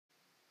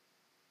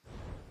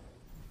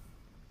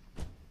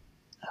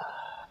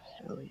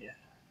Hell yeah.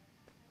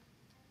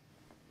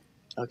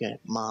 Okay,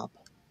 mob.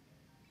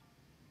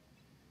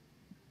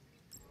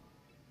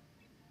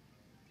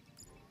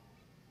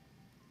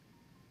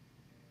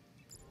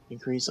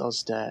 Increase all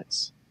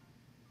stats.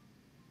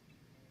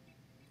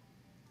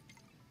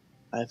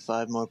 I have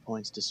 5 more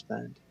points to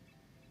spend.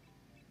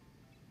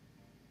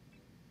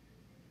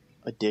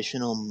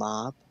 Additional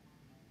mob?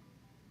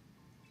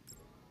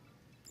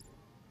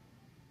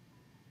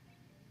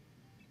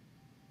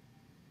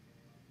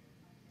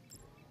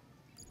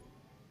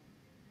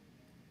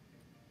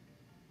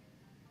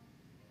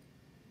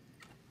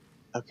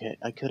 Okay,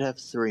 I could have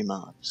 3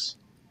 mobs.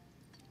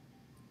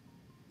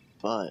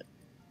 But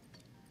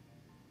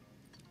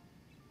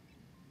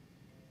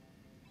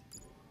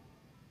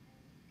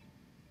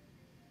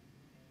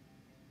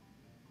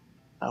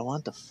I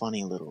want the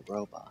funny little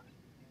robot.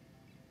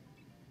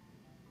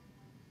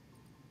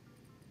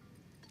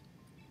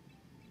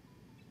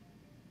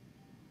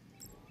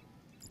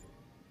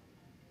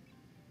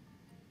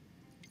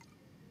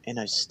 And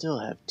I still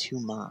have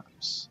 2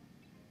 mobs.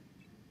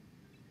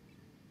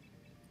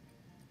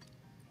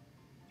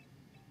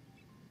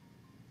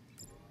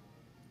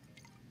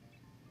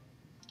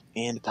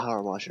 And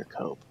Power Washer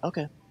Cope.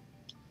 Okay.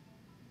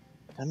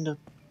 Time to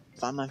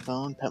find my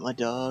phone, pet my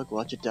dog,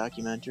 watch a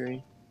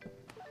documentary.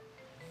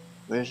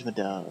 Where's my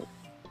dog?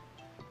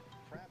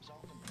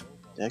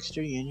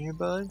 Dexter, you in here,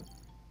 bud?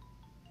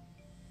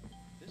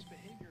 This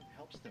behavior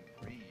helps them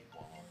breathe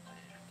while on land.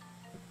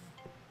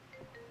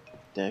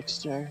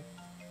 Dexter?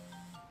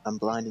 I'm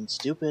blind and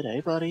stupid,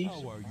 hey buddy?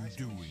 How are you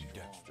doing,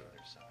 Dexter?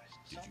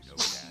 Did you know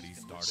Daddy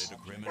started a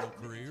criminal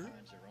career?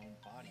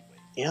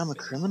 Yeah, I'm a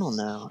criminal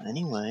now.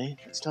 Anyway,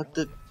 let's talk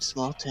to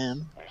Small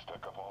Tim. Mr.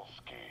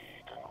 Kowalski,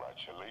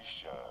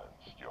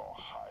 congratulations. You're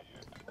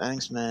hired.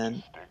 Thanks,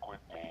 man. Stick with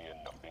me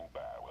and nothing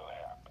bad will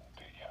happen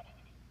to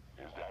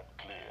you. Is that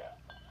clear?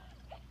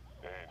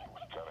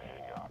 Anyway, gotta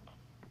hang up.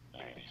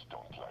 Ladies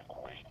don't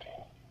like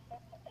waiting.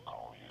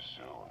 Call you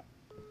soon.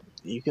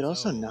 You could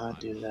also not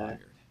do that.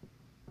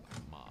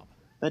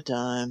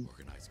 Bedtime.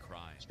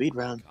 Speed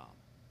round.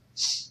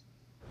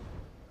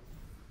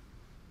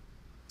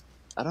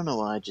 I don't know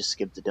why I just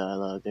skipped the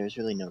dialogue. There's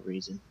really no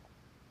reason.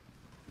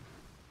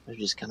 They're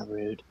just kind of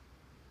rude.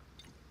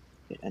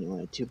 Okay,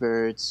 anyway, 2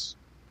 birds,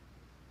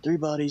 3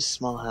 bodies,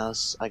 small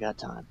house. I got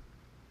time.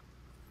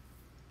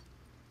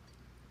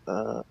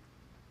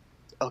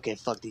 Okay,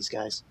 fuck these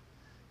guys.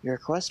 Your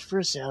request for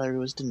a salary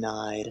was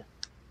denied.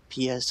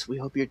 P.S. We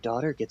hope your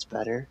daughter gets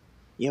better.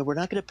 Yeah, we're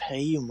not gonna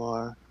pay you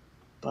more,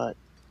 but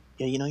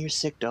yeah, you know your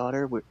sick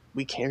daughter.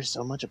 We care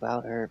so much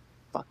about her.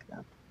 Fuck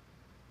them.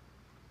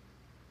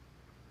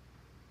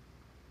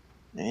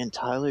 And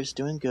Tyler's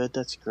doing good.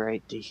 That's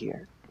great to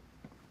hear.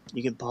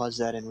 You can pause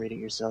that and read it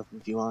yourself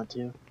if you want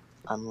to.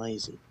 I'm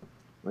lazy.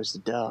 Where's the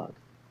dog?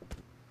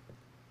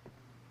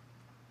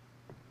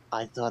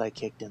 I thought I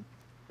kicked him.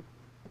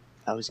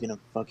 I was gonna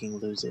fucking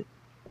lose it.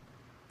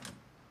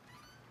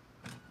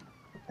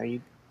 Are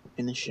you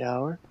in the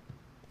shower?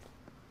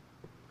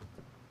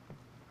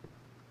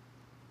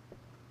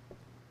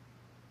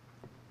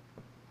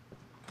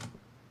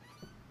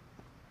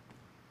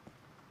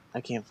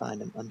 I can't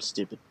find him. I'm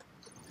stupid.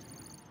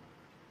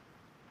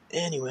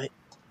 Anyway,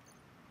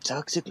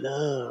 toxic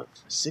love,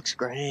 6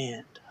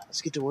 grand.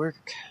 Let's get to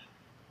work.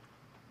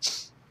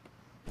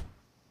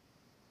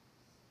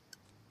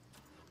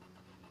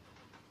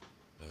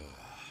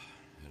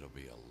 It'll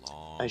be a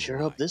long I sure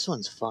hope this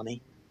one's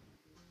funny.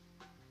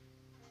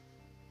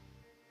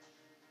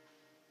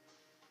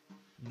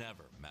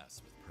 Never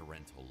mess with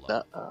parental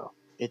love. Uh-oh.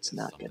 It's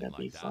not gonna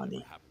be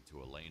funny. Happened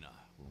to Elena.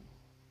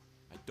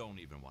 I don't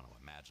even want to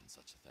imagine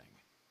such a thing,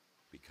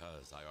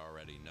 because I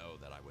already know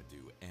that I would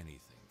do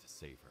anything to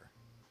save her.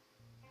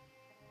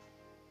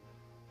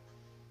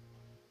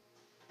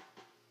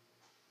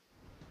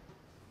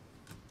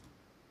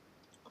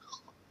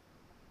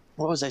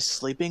 What was I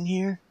sleeping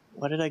here?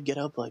 Why did I get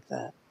up like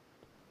that?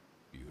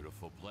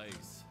 Beautiful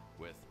place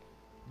with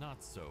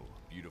not so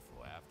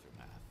beautiful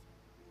aftermath.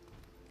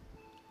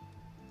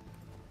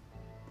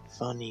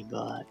 Funny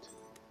but.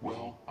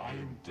 Well, I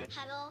am dead.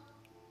 Hello.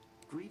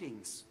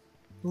 Greetings.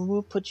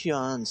 We'll put you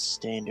on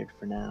standard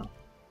for now.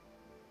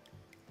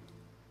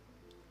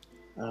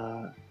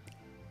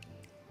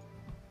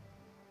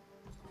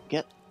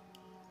 Get.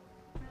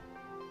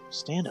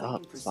 Stand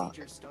up, fuck.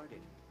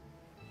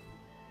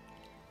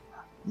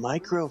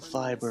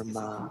 Microfiber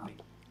mob.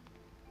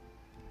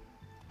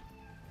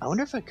 I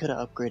wonder if I could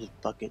have upgraded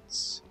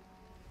buckets.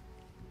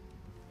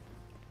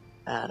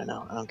 I don't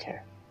know. I don't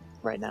care.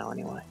 Right now,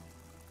 anyway.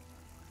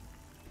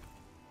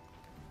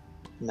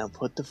 Now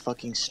put the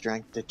fucking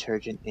strength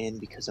detergent in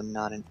because I'm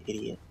not an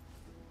idiot.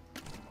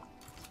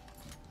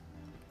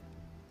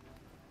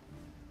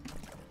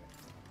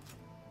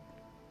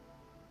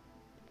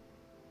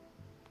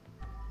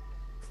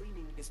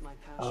 Cleaning is my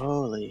passion.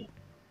 Holy.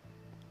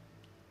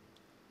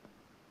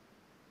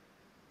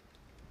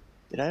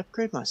 Did I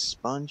upgrade my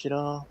sponge at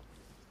all?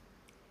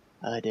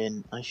 I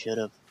didn't. I should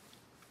have.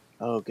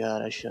 Oh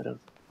god, I should have.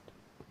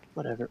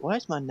 Whatever. Why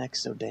is my neck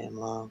so damn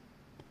long?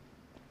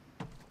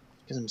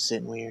 Because I'm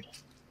sitting weird.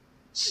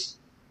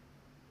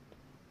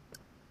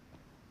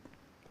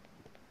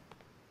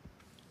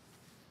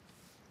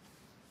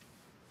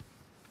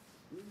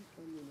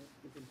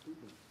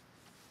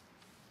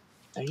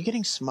 Are you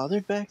getting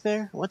smothered back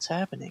there? What's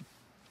happening?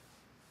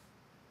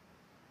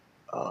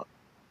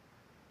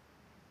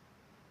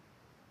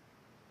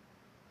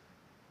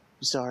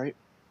 Sorry.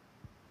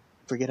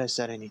 Forget I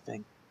said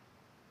anything.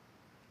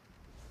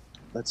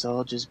 Let's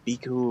all just be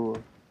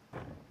cool.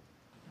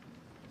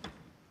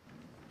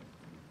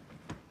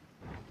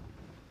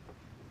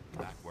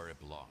 Back where it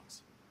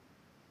belongs.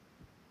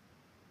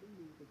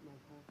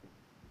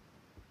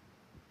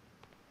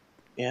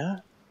 Yeah?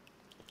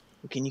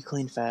 Well, can you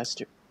clean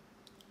faster?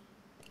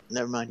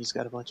 Never mind, he's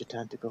got a bunch of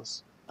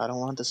tentacles. I don't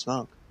want the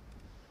smoke.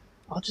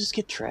 I'll just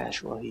get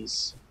trash while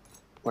he's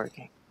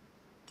working.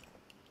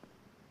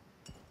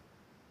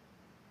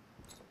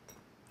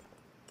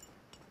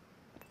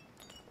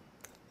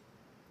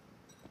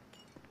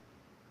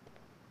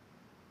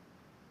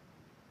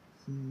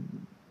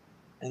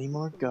 Any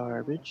more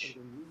garbage?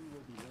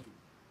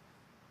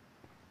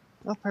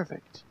 Oh,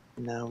 perfect.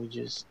 Now we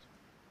just...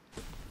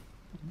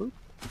 boop.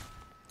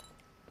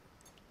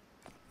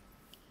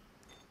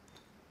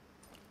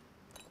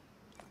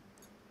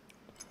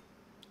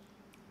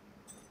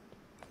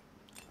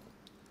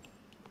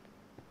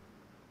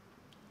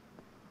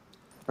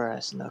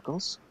 Brass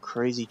knuckles.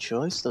 Crazy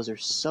choice. Those are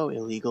so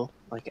illegal.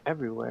 Like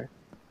everywhere.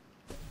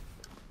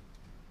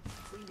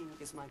 Cleaning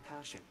is my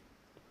passion.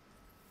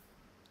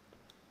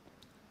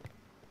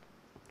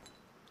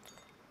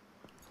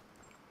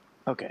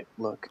 Okay,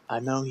 look. I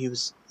know he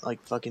was,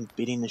 like, fucking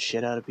beating the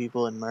shit out of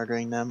people and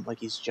murdering them like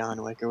he's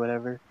John Wick or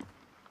whatever.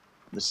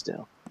 But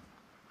still.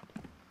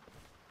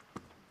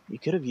 You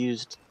could have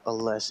used a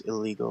less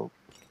illegal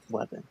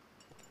weapon.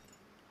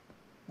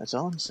 That's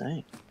all I'm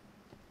saying.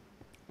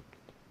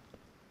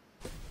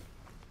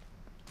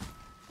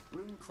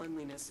 Room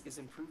cleanliness is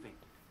improving.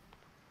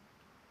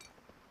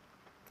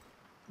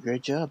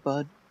 Great job,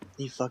 bud.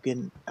 You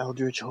fucking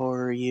eldritch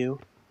horror, you.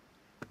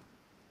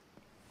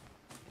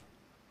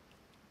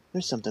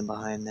 There's something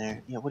behind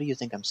there. Yeah, what do you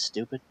think? I'm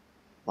stupid?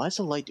 Why is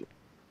the light do?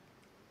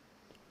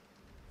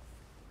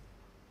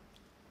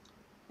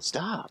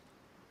 Stop!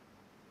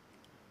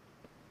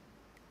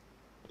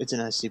 It's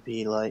an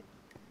SCP light.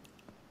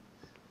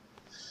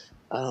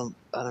 I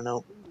don't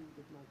know.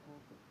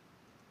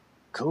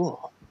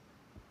 Cool.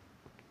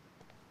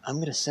 I'm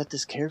gonna set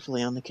this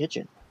carefully on the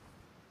kitchen.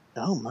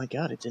 Oh my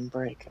god, it didn't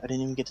break. I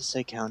didn't even get to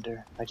say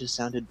counter. I just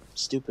sounded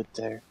stupid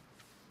there.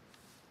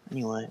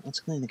 Anyway, let's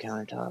clean the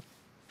countertop.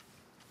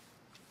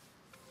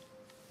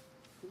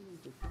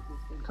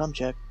 Come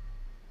check.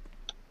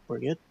 We're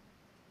good?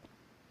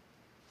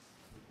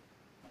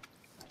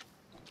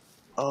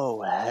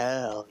 Oh,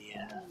 hell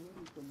yeah.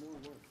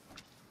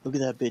 Look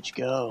at that bitch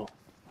go.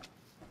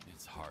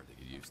 It's hard to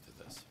get used to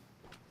this.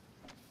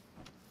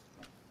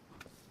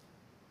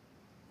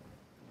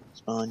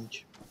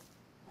 Sponge.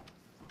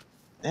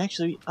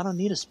 Actually, I don't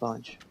need a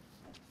sponge.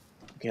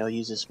 Okay, I'll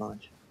use a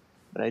sponge.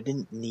 But I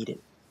didn't need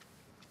it.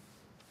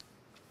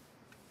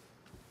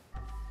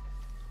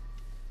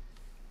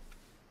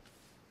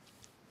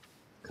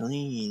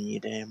 Clean, you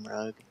damn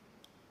rug.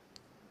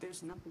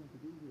 There's nothing to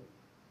do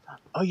here.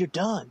 Oh, you're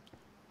done!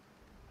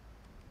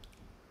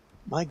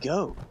 My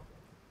go.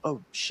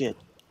 Oh, shit.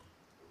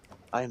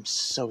 I am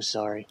so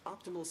sorry.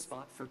 Optimal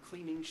spot for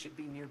cleaning should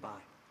be nearby.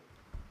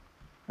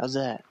 How's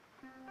that?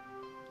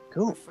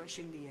 Cool.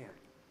 Refreshing the air.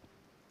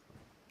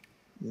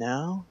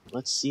 Now,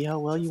 let's see how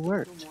well you Just a little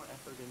worked. more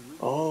effort and room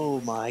Oh will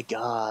be ready. my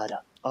god.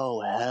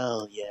 Oh,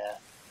 hell yeah.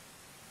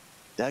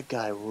 That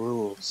guy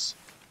rules.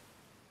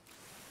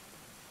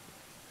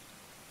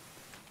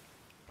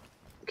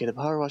 Okay, the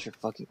power washer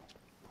fucking...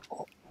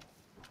 Oh.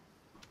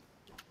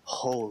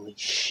 Holy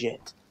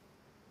shit.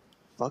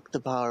 Fuck the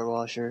power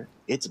washer.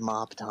 It's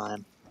mop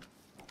time.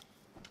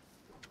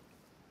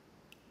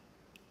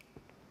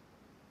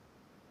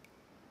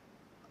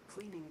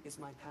 Cleaning is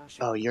my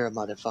passion. Oh, you're a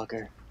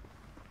motherfucker.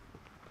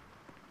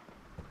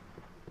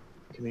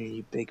 Come here,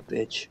 you big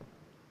bitch.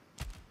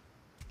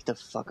 Get the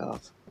fuck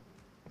off.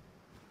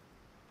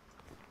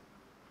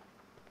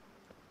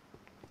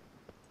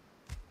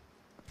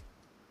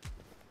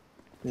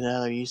 Who the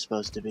hell are you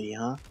supposed to be,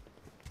 huh?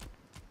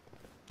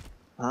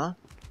 Huh?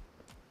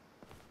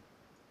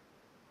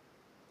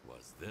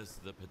 Was this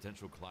the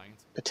potential client?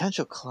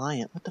 Potential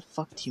client? What the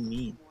fuck do you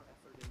mean? More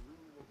effort and room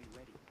will be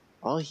ready.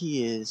 All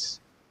he is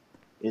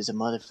a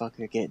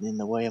motherfucker getting in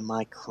the way of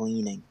my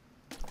cleaning.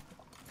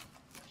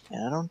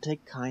 And I don't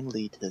take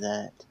kindly to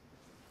that.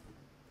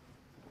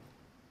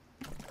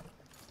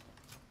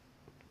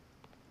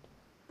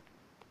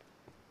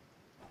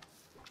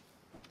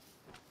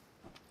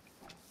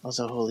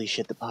 Also, holy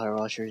shit, the power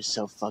washer is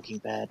so fucking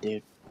bad,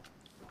 dude.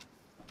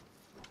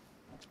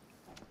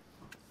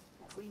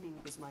 Cleaning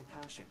is my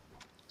passion.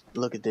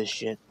 Look at this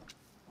shit.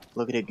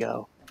 Look at it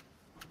go.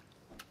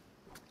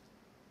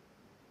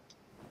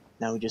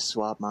 Now we just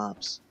swap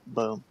mops.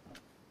 Boom.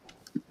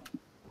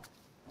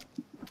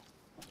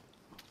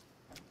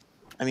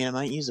 I mean, I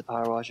might use the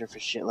power washer for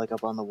shit like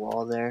up on the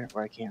wall there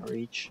where I can't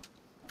reach.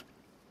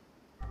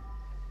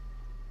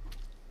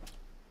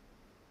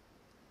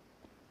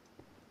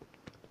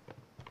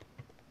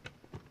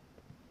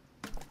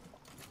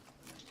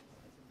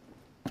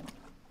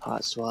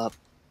 Hot swap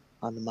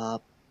on the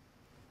mop.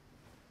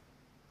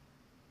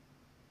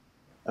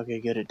 Okay,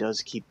 good, it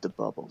does keep the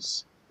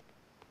bubbles.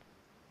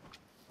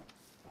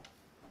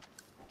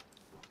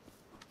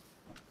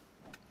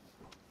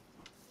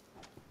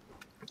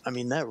 I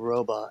mean, that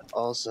robot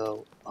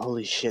also,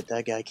 holy shit,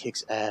 that guy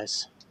kicks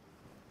ass.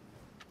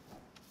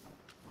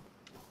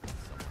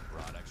 Someone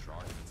brought extra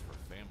arguments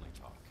for family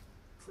talk.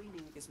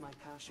 Cleaning is my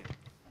passion.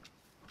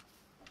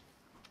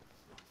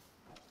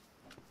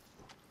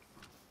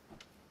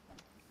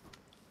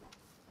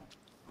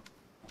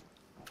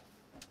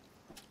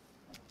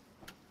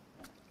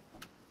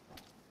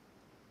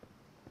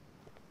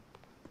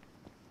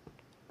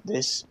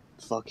 This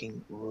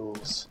fucking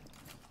rules.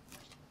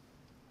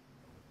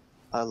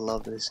 I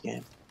love this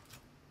game.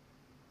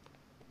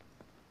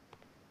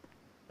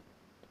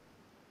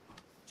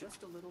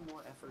 Just a little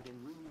more effort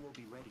and room will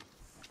be ready.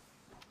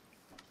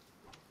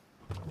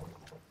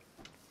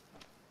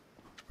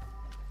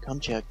 Come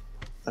check.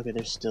 Okay,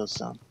 there's still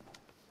some.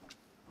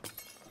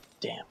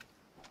 Damn.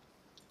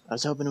 I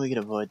was hoping we could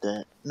avoid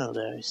that. No,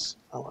 there's.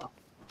 Oh well.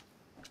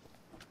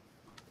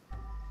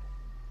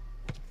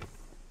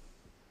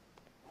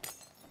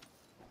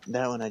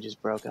 That one I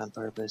just broke on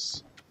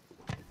purpose.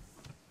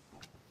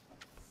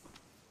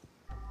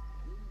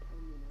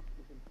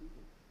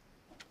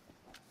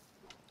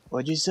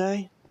 What'd you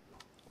say?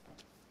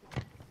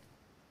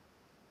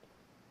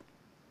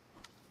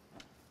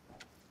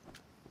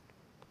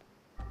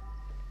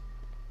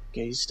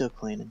 Okay, he's still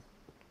cleaning.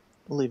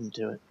 We'll leave him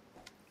to it.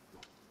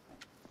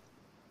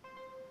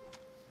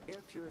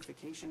 Air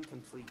purification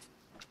complete.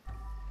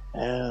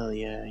 Hell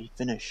yeah, he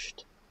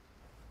finished.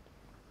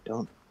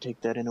 Don't take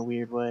that in a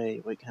weird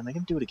way. Wait, can I make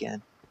him do it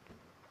again?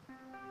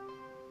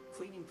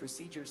 Cleaning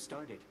procedure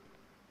started.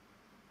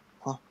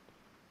 Huh.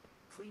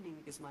 Cleaning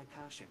is my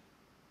passion.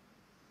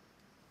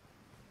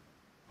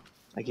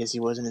 I guess he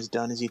wasn't as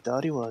done as he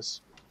thought he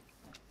was.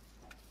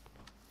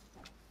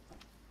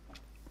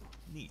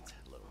 Neat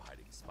little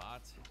hiding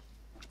spot.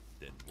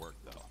 Didn't work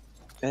though.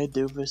 Hey,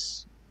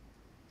 doofus.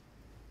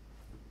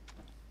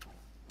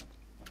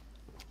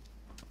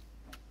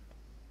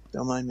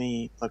 Don't mind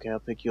me. Okay, I'll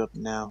pick you up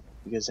now,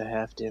 because I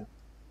have to.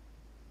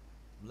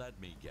 Let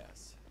me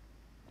guess.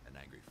 An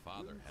angry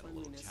father had a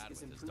little cleanliness chat is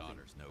with his improving.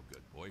 daughter's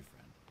no-good boyfriend.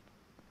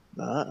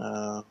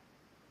 Uh-oh.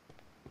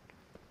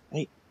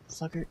 Hey,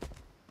 fucker.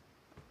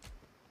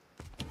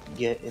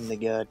 Get in the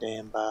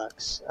goddamn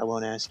box. I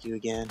won't ask you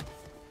again.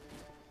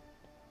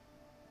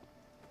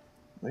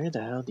 Where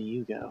the hell do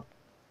you go?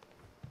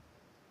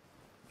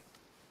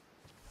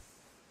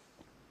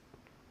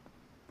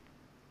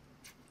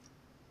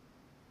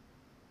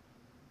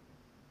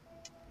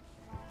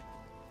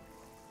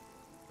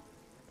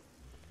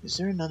 Is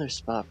there another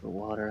spot for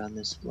water on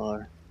this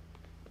floor?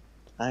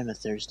 I'm a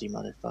thirsty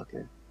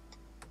motherfucker.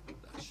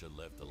 That should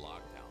lift the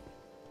lockdown.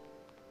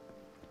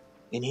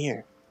 In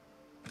here.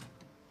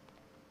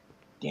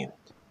 Damn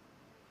it.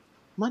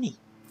 Money.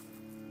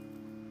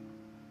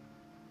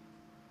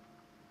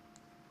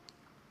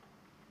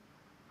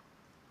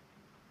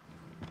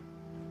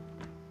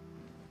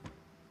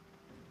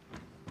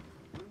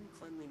 Room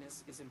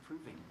cleanliness is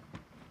improving.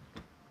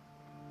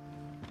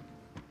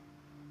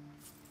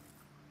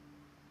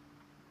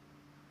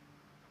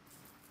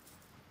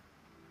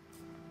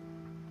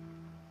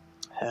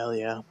 Hell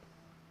yeah.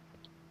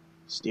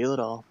 Steal it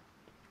all.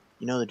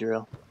 You know the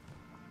drill.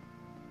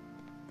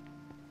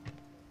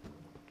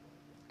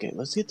 Okay,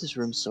 let's get this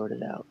room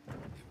sorted out. It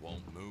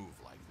won't move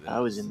like this. I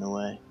was in the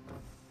way.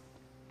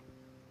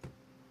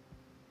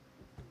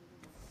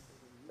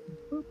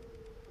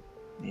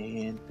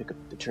 And pick up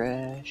the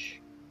trash.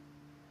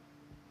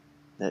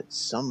 That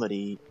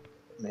somebody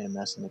made a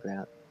mess in the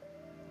ground.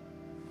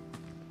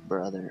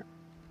 Brother,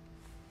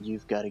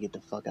 you've got to get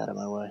the fuck out of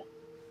my way.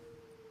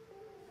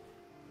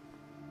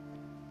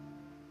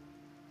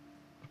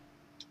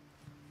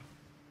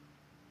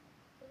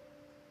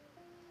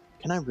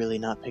 Can I really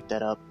not pick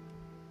that up?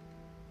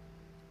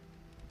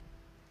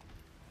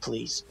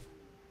 Please.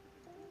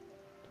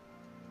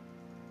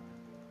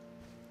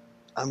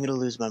 I'm gonna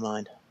lose my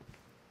mind.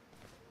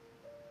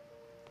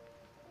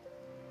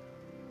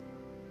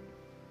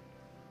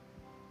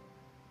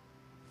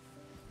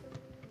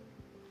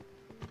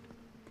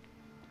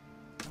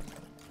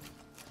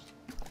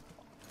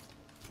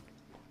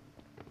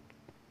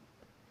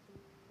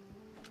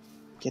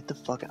 Get the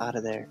fuck out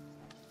of there.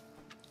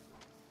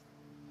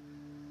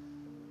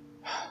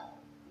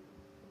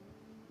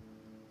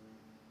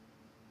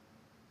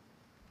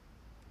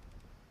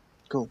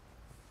 Cool.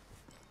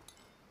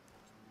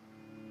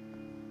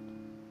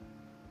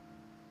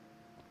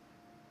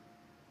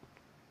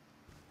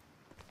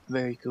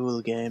 Very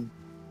cool game.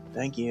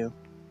 Thank you.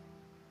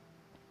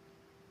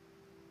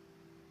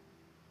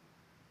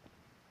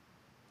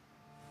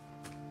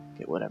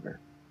 Okay, whatever.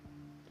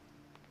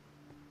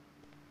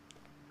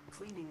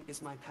 Cleaning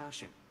is my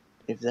passion.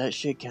 If that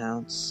shit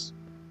counts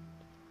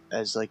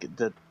as like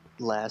the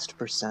last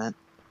percent,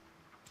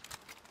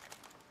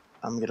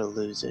 I'm gonna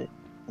lose it.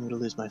 I'm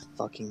gonna lose my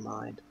fucking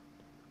mind.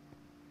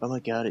 Oh my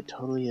god, it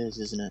totally is,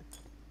 isn't it?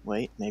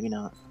 Wait, maybe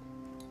not.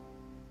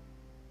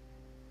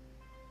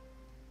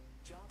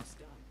 Job's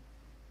done.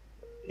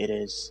 It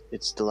is.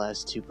 It's the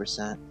last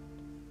 2%.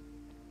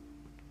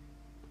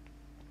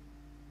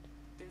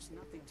 There's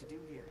nothing to do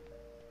here.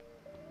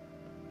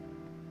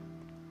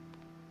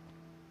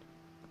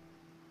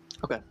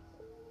 Okay.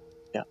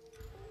 Yeah.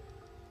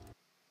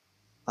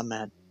 I'm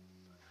mad.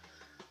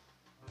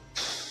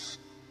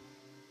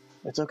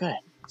 It's okay.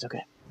 It's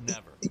okay.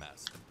 Never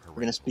mess with parental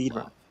We're gonna speed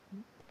run. love.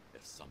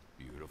 If some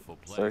beautiful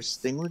place.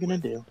 First thing we're gonna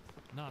with do,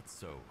 not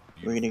so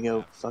we're gonna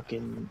beautiful go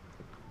fucking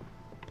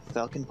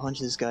Falcon punch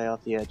this guy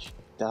off the edge.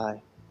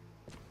 Die.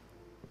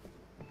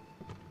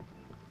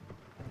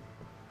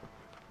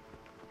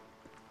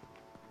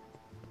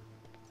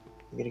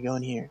 We're gonna go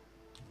in here.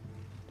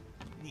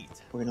 Neat.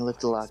 We're gonna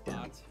lift the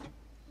lockdown.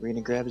 We're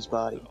gonna grab his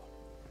body.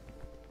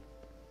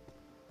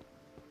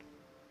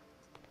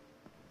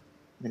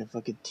 We're gonna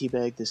fucking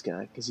teabag this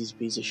guy, because he's a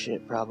piece of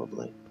shit,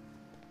 probably.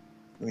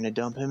 We're gonna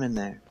dump him in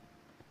there.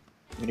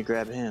 We're gonna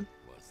grab him.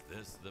 Was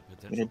this the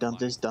potential We're gonna dump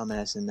this client?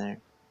 dumbass in there.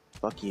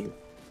 Fuck you.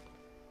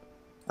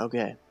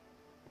 Okay.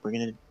 We're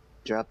gonna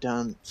drop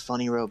down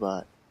funny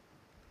robot.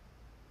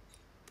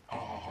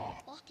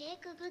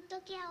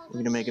 We're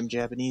gonna make him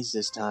Japanese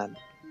this time.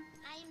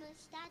 I'm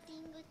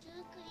starting to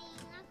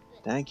clean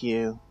up. Thank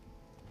you.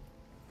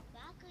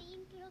 Work in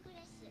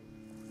progress.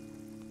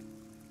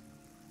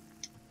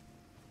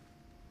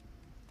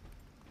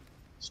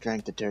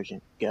 Strength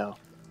detergent. Go.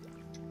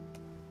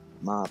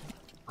 Mop.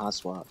 Hot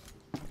swap.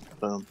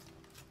 Boom.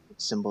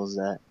 What symbol is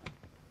that?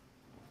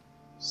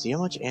 See how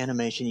much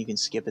animation you can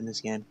skip in this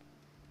game?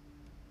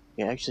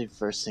 Yeah, actually,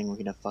 first thing we're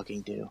gonna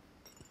fucking do.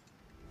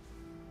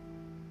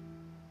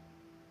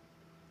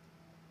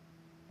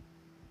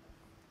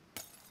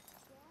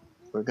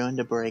 We're going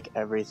to break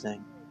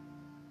everything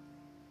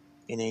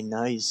in a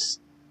nice,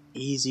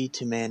 easy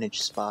to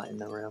manage spot in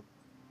the room.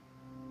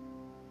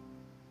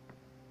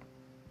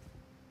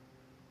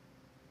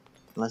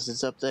 Unless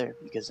it's up there,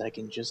 because I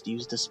can just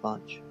use the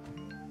sponge.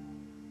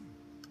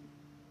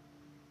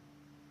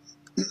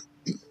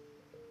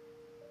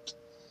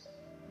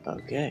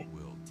 Okay. It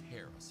will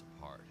tear us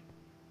apart,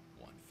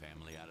 one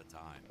family at a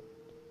time.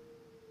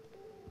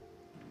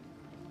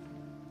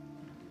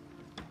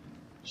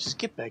 Just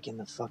get back in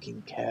the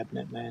fucking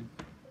cabinet, man.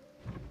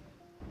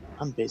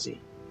 I'm busy.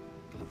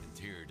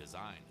 Interior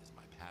design is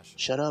my passion.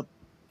 Shut up.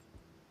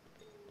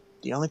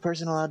 The only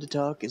person allowed to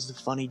talk is the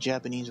funny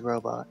Japanese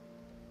robot.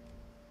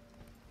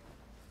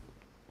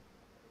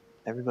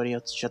 Everybody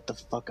else shut the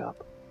fuck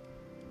up.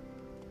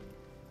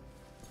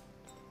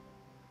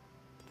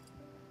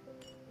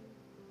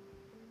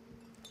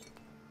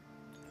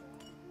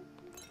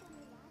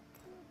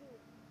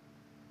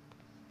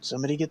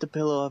 Somebody get the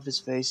pillow off his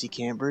face, he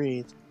can't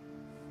breathe.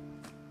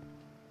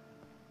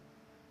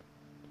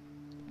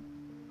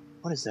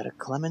 What is that, a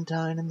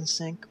clementine in the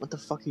sink? What the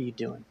fuck are you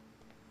doing?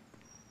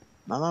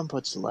 My mom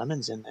puts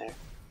lemons in there,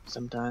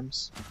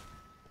 sometimes.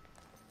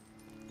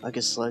 Like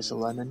a slice of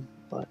lemon,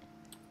 but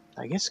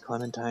I guess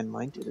clementine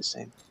might do the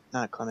same.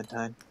 Not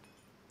clementine.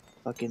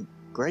 Fucking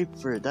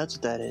grapefruit, that's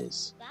what that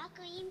is.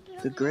 Work in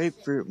progress. The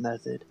grapefruit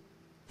method.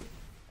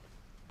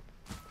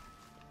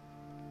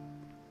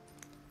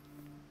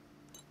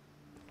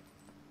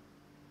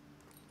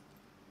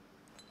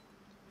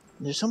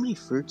 There's so many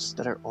fruits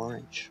that are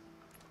orange.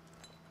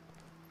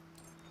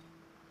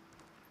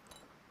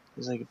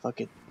 There's like a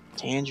fucking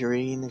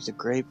tangerine, there's a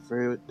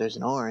grapefruit, there's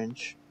an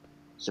orange.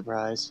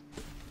 Surprise.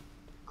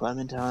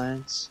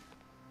 Clementines.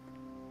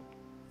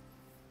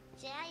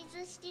 There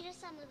is still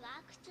some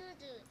work to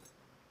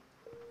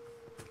do.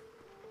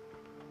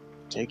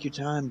 Take your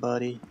time,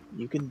 buddy.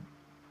 You can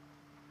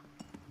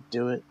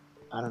do it.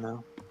 I don't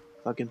know.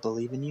 Fucking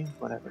believe in you?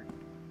 Whatever.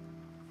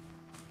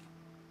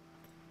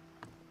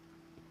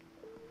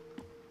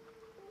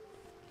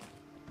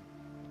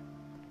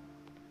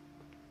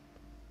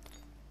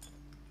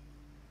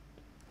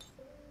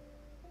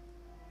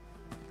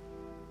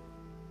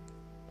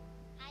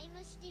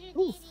 I'm still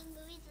Ooh.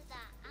 dealing with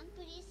the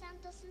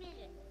unpleasant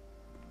smell.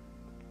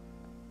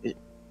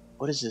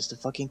 What is this, the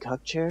fucking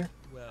cuck chair?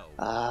 Well,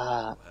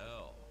 Ah.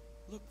 well,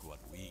 look what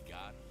we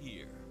got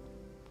here.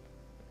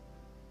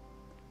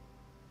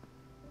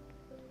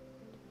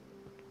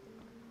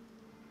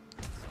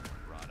 Someone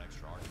brought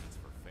extra arguments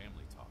for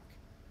family talk.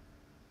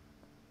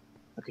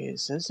 Okay, it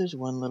says there's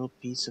one little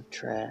piece of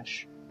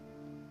trash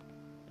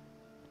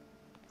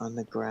on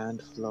the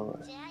ground floor.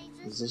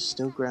 Is this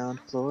still ground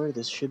floor?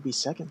 This should be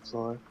second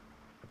floor.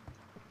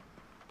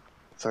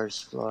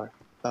 First floor.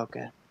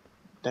 Okay.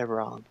 They're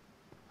wrong.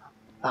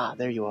 Ah,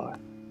 there you are.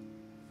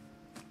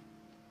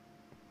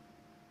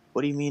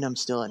 What do you mean I'm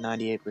still at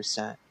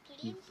 98%?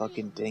 You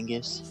fucking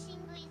dingus.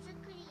 Everything is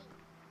clean.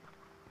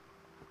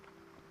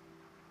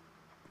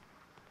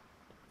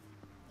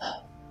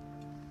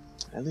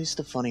 At least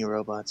the funny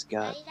robots I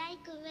got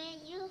like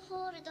when you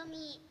hold cold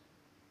me.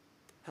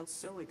 How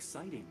so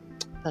exciting.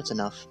 That's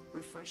enough.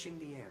 Refreshing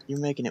the air. You're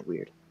making it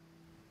weird.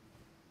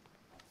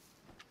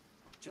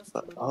 Just a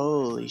But little more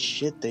holy effort and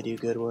shit, room they will do be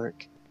good ready.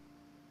 work.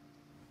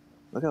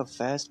 Look how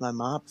fast my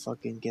mop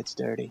fucking gets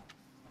dirty.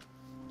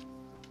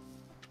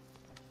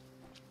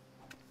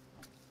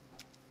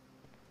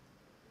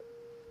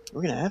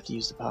 We're gonna have to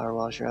use the power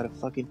washer out of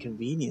fucking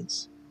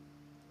convenience.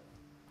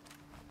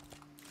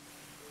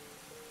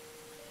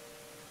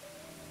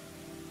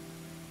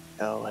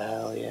 Oh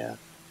hell yeah.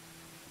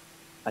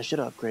 I should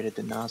have upgraded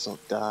the nozzle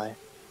die.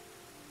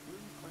 Room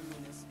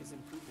cleanliness is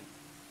improving.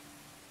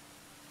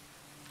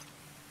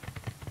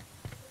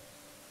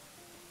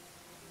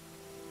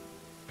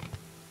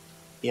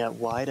 Yeah,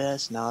 wide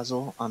ass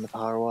nozzle on the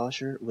power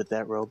washer with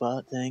that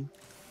robot thing.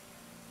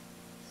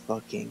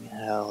 Fucking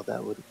hell,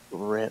 that would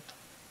rip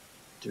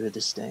through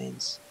the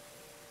stains.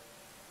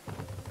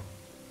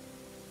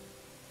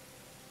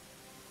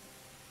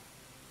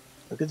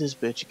 Look at this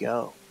bitch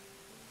go.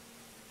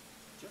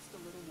 Just a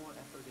little more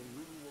effort and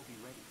room will be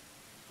ready.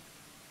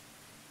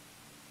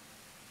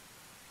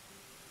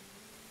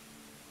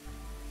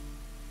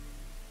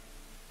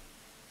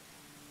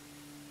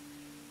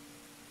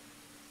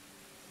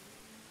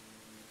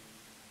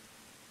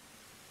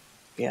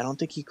 Yeah, I don't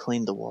think he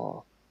cleaned the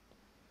wall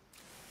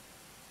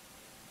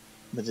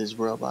with his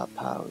robot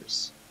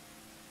powers.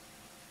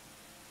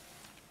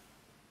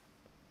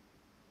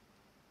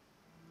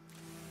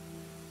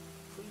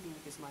 Cleaning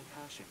is my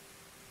passion.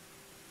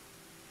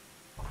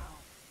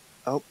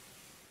 Oh.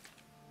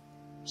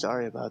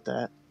 Sorry about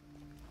that.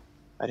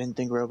 I didn't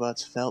think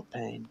robots felt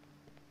pain.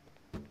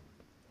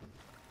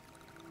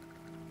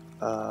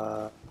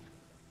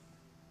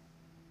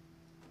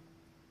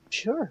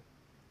 Sure.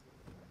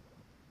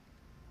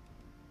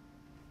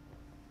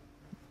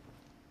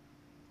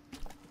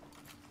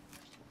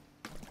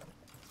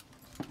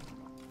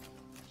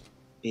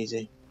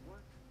 Easy.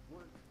 Work,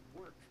 work,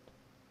 work.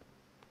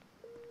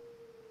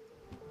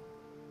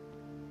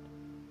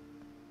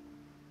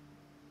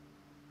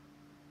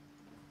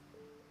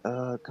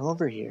 Come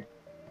over here.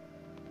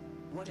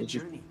 What a Did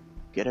you journey.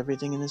 get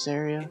everything in this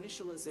area?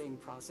 Initializing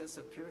process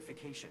of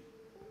purification.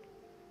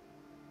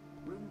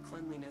 Room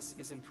cleanliness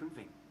is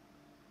improving.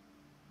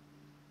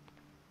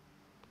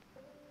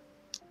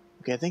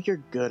 Okay, I think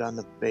you're good on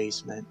the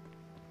basement.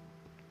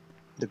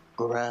 The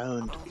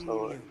ground I'll be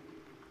floor. near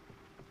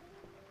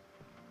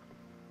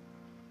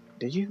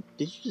you.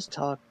 Did you just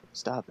talk?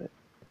 Stop it.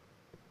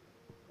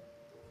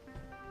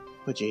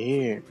 Put you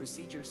Cleaning here.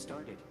 procedure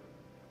started.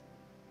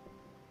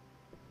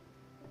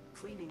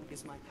 Cleaning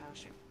is my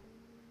passion.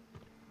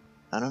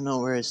 I don't know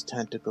where his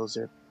tentacles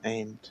are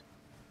aimed,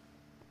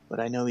 but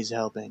I know he's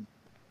helping.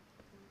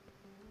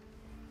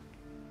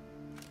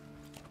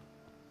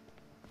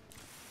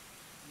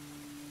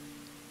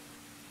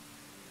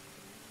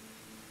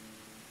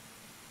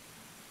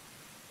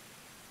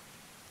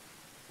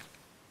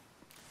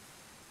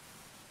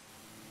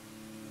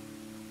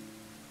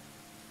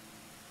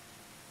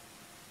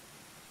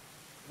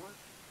 Work,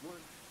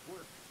 work,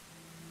 work.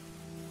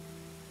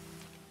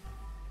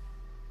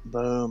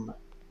 Boom.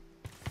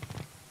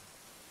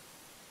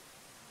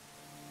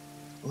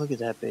 Look at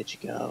that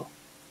bitch go.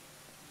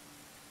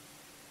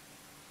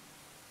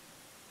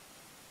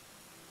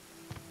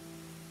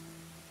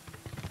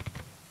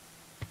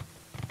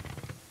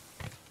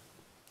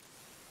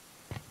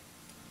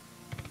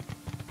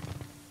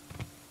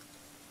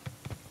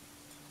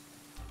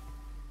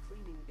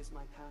 Cleaning is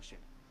my passion.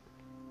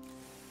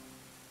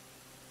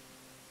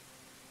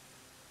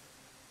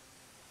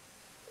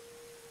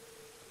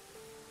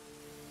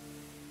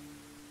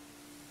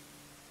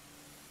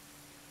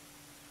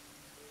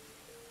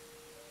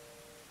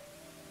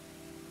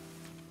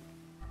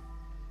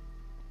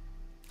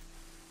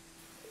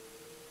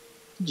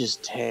 He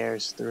just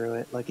tears through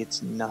it like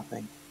it's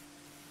nothing.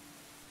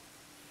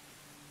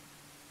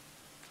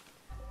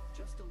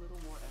 Just a little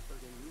more effort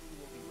and room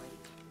will be ready.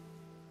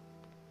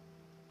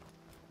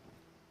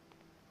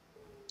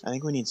 I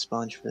think we need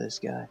sponge for this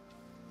guy.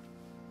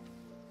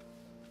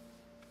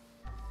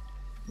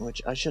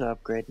 Which I should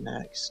upgrade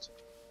next.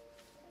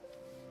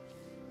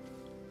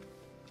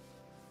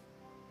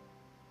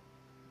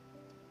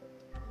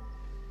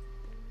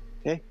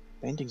 Okay,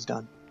 painting's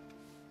done.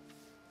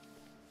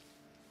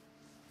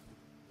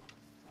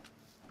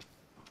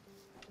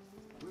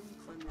 Room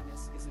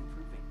cleanliness is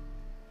improving.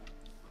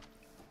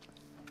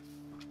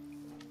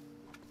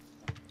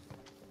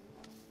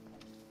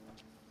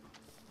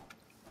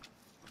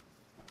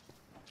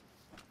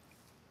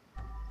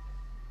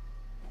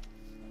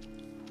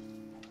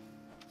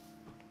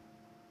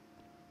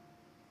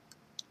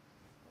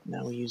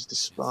 Now we use the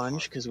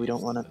sponge because we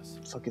don't want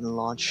to fucking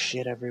launch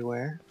shit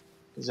everywhere.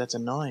 Because that's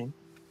annoying.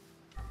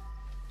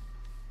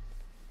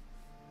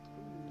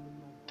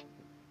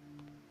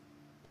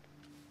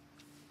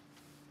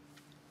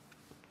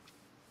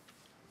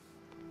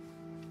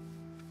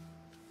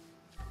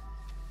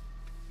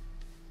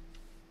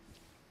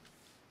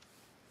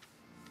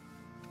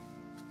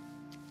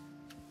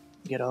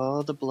 Get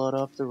all the blood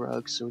off the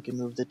rug so we can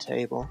move the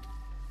table.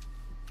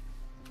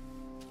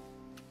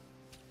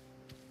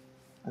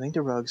 think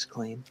the rug's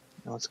clean.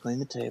 Now let's clean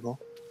the table.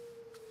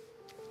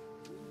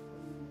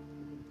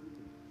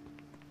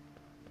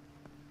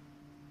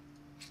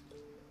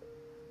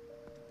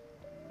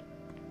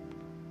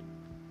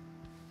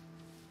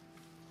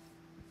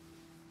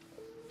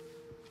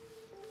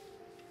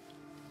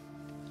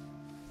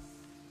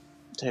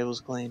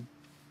 Table's clean.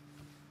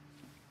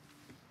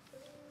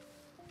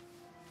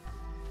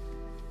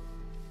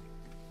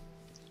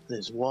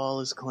 This wall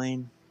is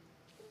clean.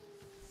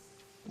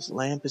 This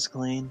lamp is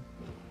clean.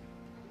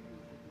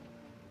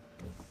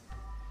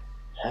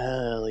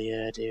 Hell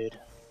yeah, dude.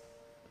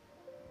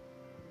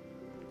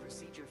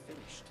 Procedure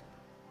finished.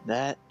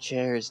 That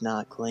chair is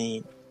not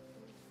clean.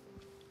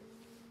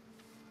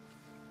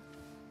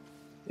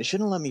 They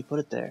shouldn't let me put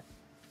it there.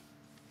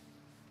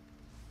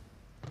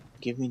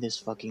 Give me this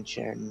fucking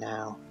chair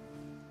now.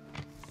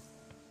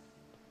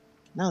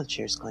 Now the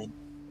chair's clean.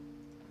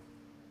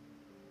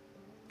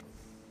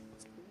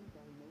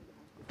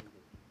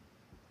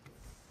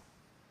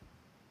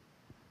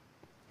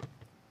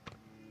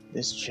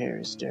 This chair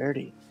is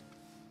dirty.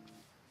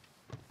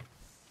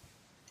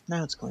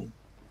 Now it's clean.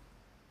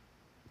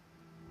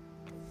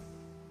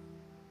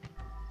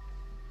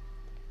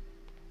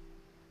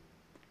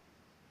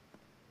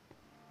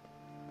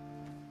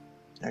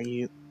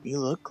 You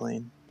look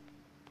clean.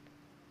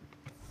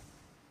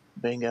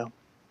 Bingo.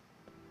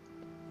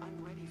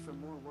 I'm ready for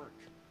more work.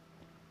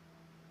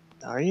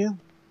 Are you?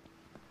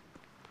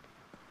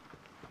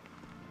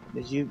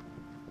 Did you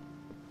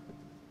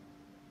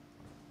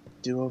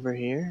do over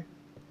here?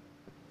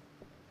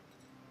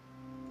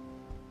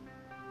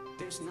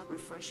 There's not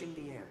refreshing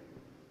the air.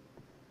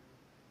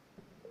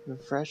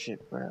 Refresh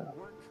it, bro.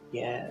 Work.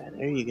 Yeah,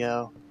 there you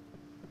go.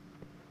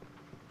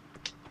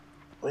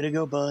 Way to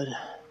go, bud.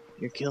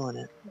 You're killing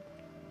it.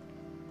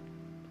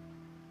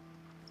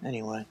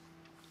 Anyway.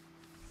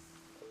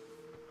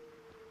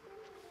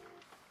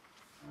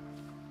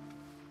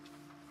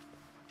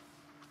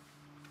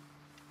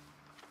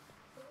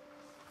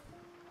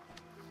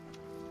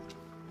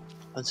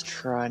 Let's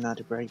try not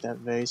to break that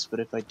vase, but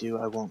if I do,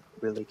 I won't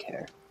really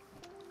care.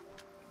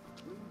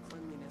 Room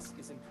cleanliness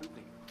is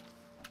improving.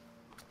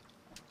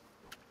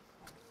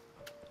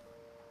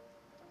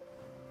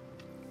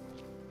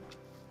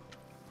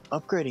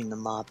 Upgrading the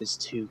mop is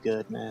too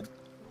good, man.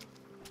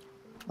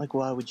 Like,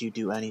 why would you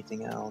do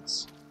anything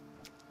else?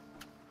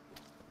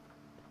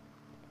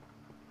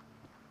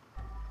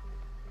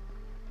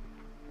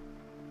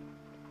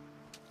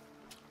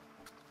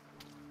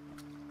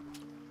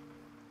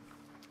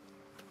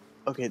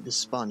 Okay, the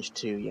sponge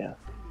too, yeah.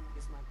 Cleaning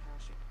is my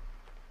passion.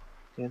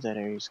 Okay, that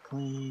area's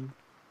clean.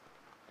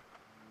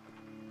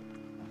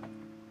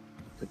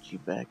 Put you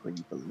back where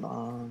you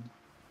belong.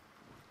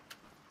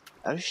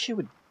 I wish it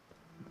would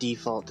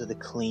default to the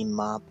clean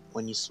mop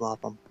when you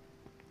swap them.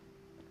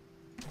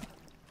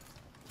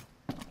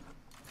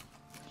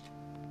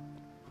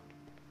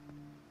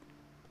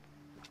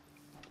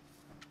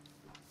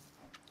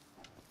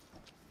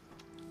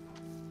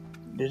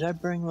 Did I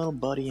bring little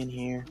buddy in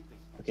here?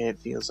 Okay, it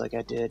feels like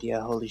I did. Yeah,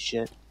 holy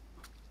shit.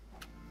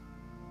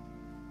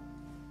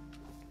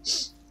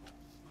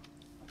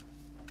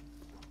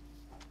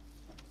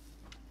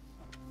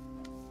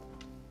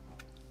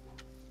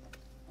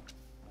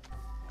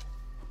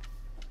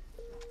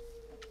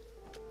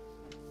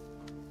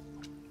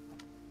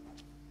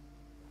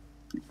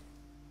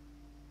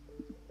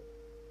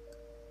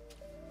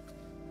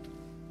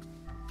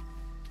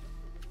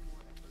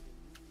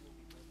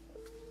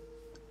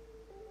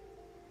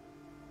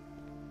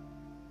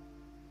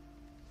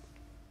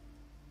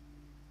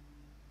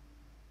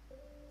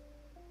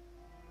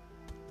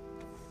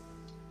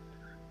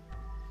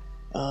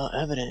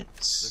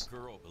 Evidence. The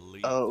girl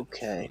believed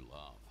Okay. in true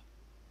love.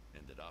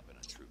 Ended up in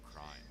a true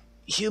crime.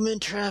 Human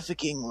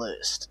trafficking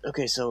list.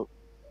 Okay, so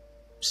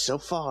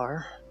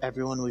far,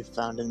 everyone we've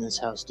found in this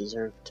house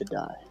deserved to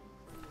die.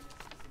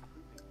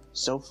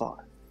 So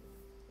far.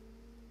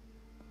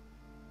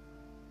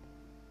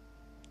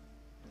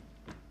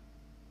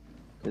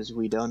 Because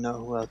we don't know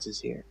who else is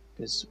here.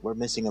 Because we're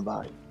missing a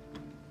body.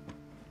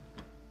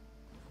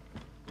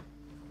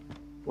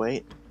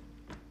 Wait.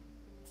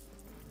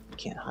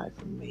 Can't hide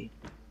from me.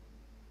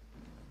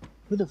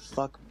 Who the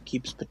fuck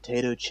keeps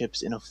potato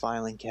chips in a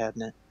filing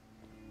cabinet?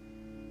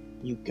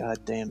 You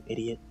goddamn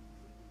idiot.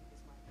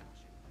 Is my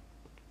passion.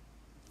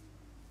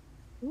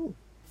 Ooh.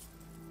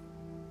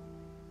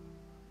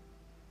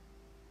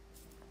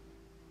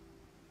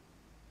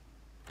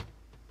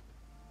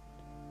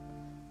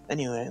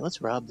 Anyway,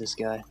 let's rob this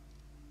guy.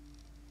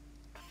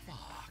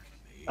 Fuck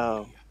me.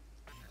 Oh.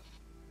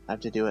 I have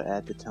to do it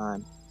at the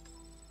time.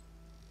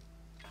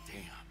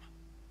 Damn.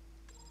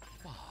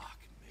 Fuck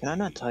me. Can I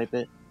not type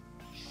it?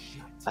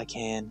 Shit. I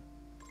can.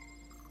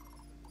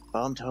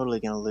 Oh, I'm totally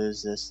gonna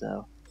lose this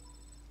though.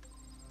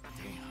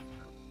 Damn.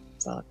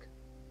 Fuck.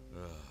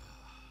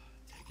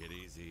 Take it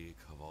easy,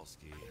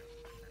 Kowalski.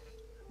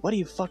 What do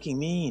you fucking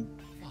mean?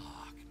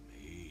 Fuck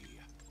me.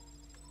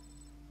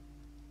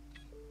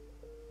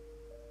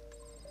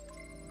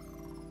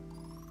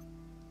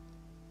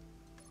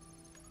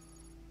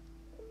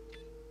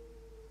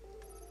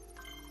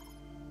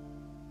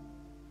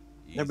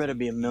 There better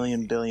be $1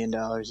 million billion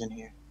in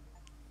here.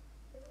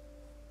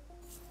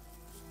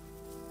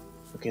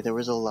 Okay, there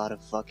was a lot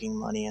of fucking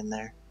money in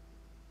there.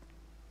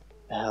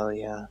 Hell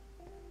yeah.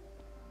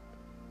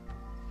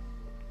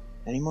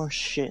 Any more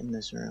shit in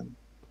this room?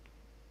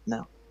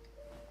 No.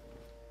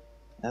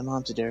 That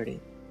mop's dirty.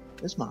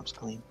 This mop's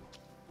clean.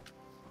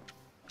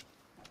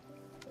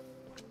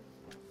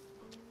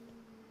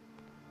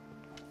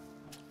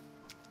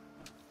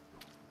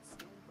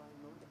 Standby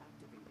mode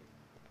activated.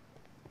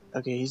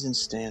 Okay, he's in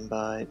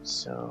standby,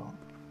 so...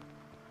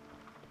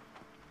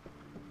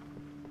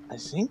 I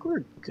think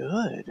we're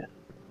good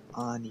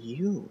on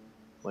you.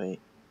 Wait.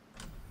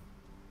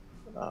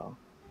 Oh.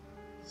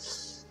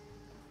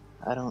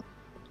 I don't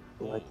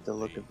like the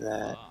look of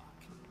that. Fuck.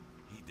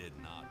 He did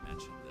not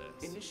mention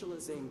this.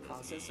 Initializing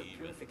process of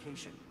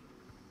purification.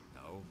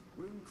 No?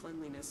 Room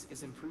cleanliness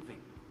is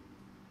improving.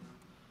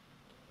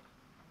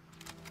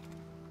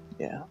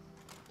 Yeah,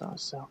 thought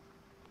so.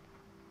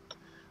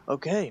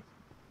 Okay.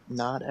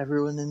 Not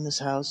everyone in this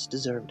house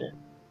deserved it.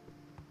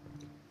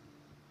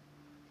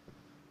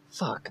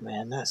 Fuck,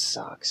 man, that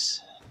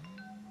sucks.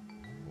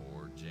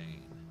 Poor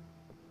Jane.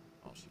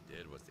 All she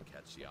did was to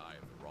catch the eye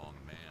of the wrong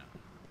man.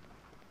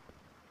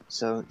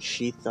 So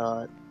she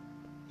thought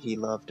he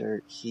loved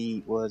her.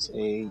 He was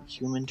a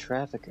human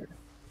trafficker.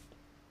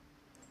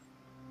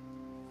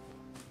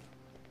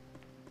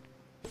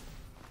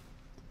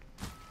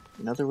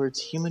 In other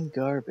words, human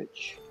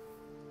garbage.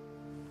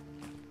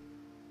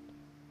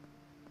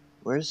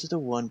 Where's the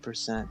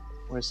 1%?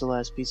 Where's the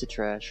last piece of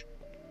trash?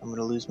 I'm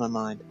gonna lose my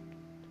mind.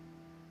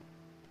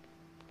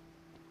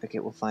 Okay,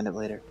 we'll find it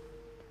later.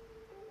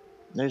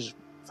 There's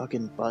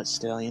fucking Butt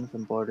Stallion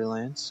from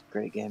Borderlands.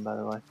 Great game, by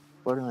the way.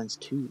 Borderlands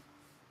 2.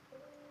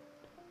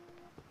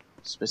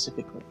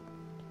 Specifically.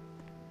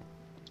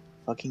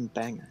 Fucking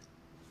banger.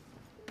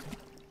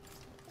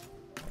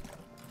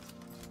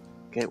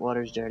 Okay,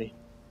 water's dirty.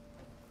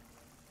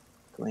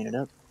 Clean it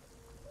up.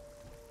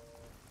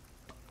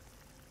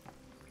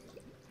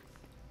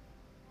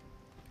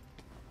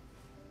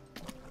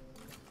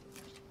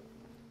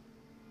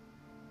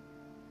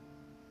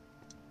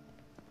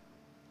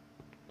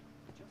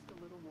 Just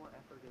a little more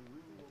effort and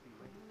room will be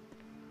ready.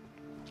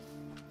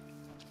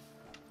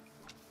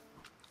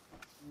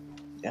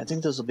 Yeah, I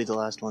think this will be the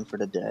last one for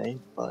today,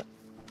 but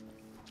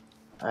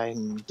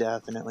I'm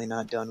definitely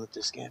not done with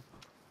this game.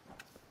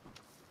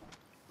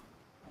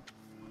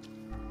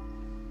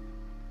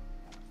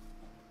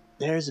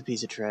 There's a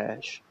piece of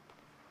trash.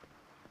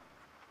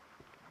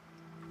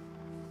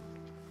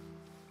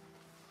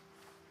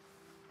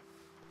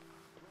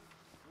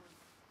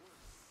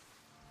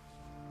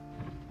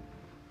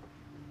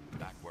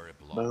 Back where it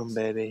belongs. Boom,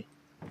 baby.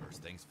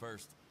 First things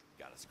first.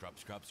 Gotta scrub,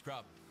 scrub,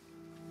 scrub.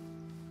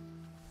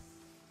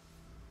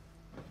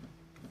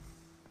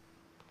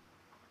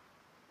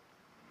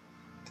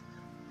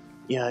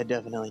 Yeah, I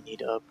definitely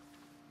need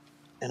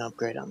an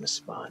upgrade on the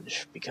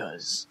sponge,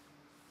 because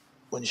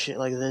when shit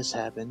like this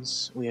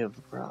happens, we have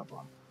a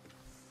problem.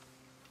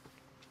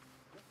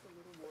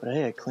 But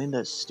hey, I cleaned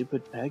that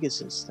stupid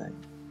Pegasus thing.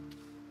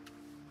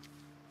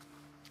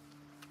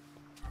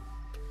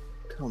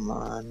 Come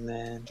on,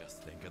 man.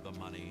 Just think of the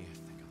money.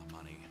 Think of the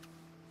money.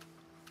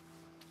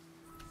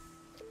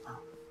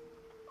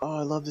 Oh,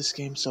 I love this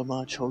game so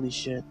much. Holy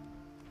shit.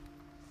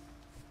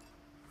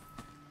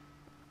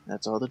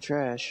 That's all the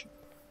trash.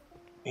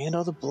 And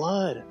all the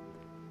blood.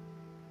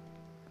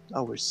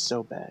 Oh, we're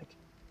so back.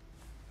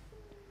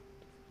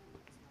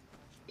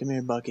 Come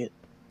here, Bucket.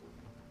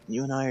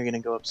 You and I are gonna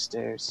go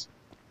upstairs.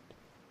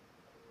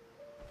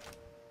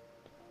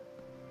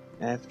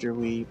 After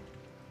we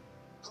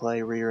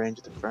play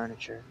Rearrange the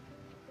Furniture.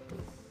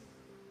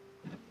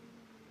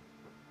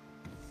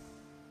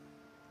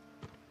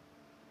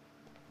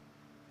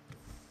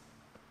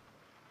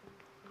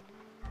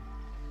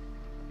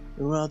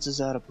 Who else is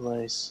out of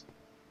place?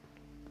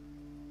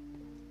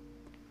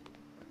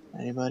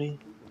 Anybody?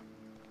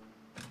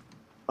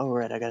 Oh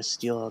right, I gotta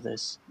steal all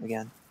this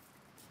again.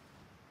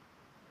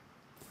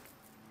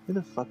 Who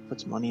the fuck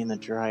puts money in the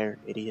dryer,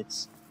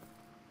 idiots?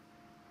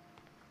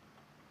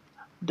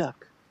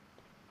 Duck.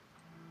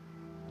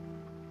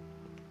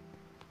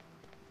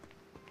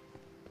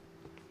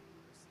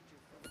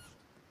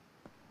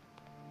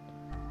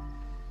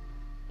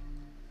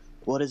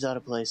 What is out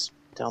of place?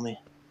 Tell me.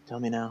 Tell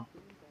me now.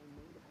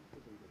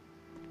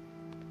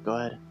 Go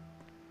ahead.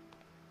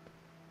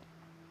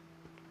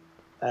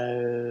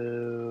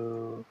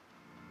 Oh.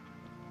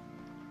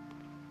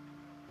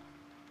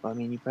 Well, I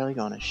mean, you probably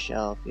go on a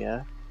shelf,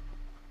 yeah?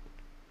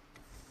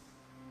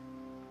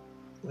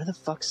 Where the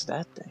fuck's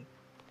that thing?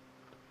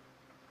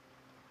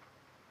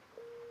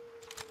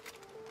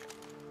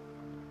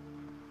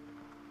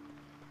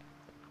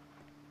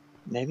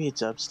 Maybe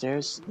it's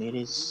upstairs, and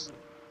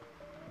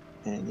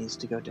it needs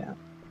to go down.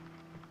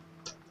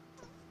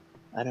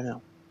 I don't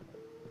know.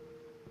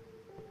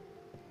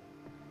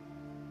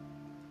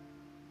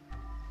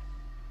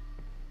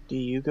 Do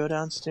you go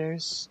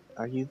downstairs?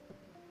 Are you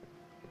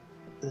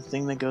the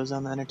thing that goes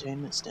on the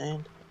entertainment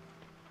stand?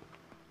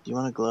 Do you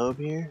want a globe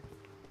here?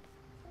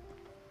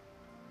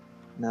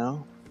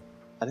 No?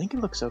 I think it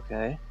looks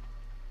okay.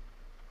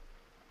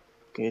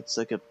 Okay, it's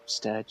like a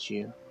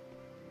statue.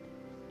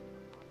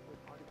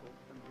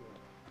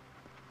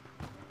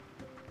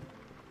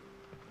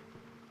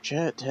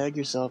 Chat, tag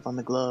yourself on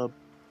the globe.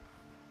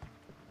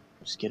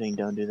 Just kidding,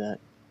 don't do that.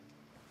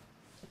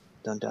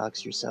 Don't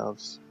dox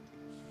yourselves.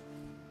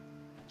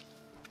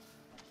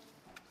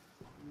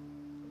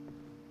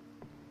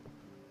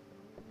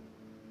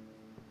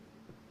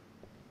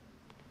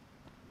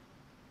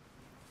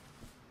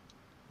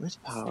 Where's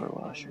Power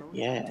Washer?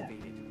 Yeah.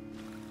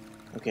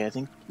 Okay, I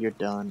think you're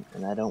done,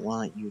 and I don't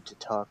want you to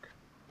talk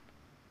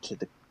to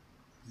the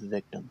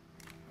victim.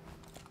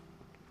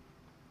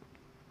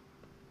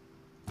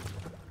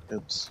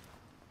 Oops.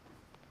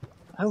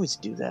 I always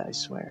do that, I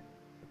swear.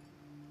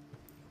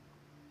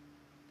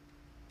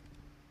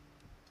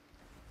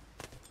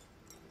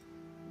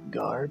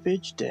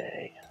 Garbage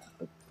day.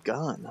 A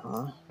gun,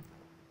 huh?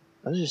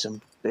 Those are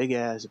some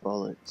big-ass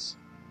bullets.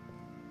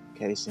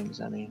 Casings,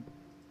 I mean.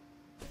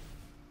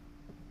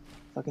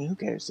 Fucking who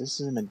cares? This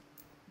isn't a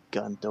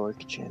gun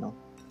dork channel.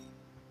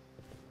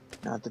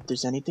 Not that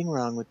there's anything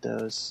wrong with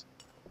those.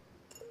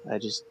 I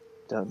just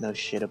don't know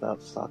shit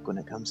about fuck when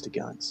it comes to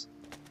guns.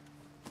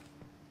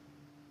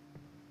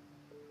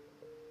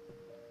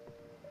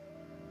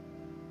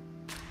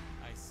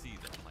 I see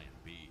that Plan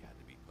B had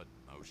to be put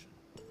in motion.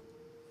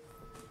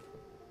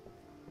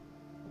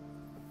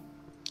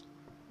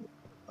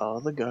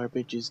 All the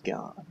garbage is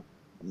gone.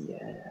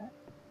 Yeah.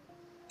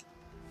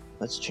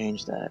 Let's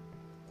change that.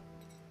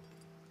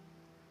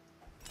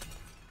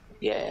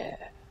 Yeah.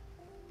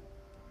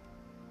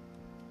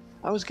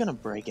 I was gonna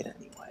break it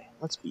anyway,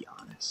 let's be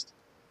honest.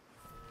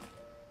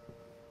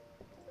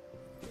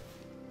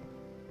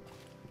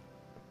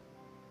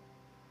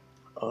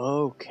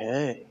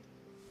 Okay.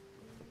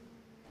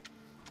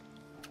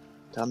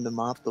 Time to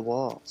mop the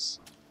walls.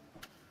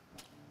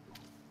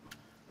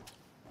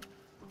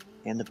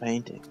 And the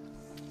painting.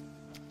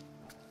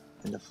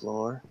 And the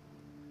floor.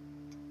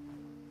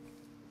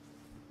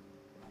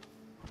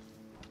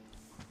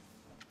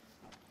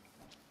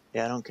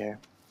 Yeah, I don't care.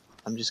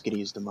 I'm just gonna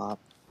use the mop.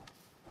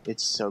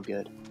 It's so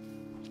good.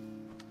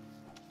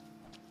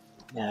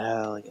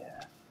 Hell yeah.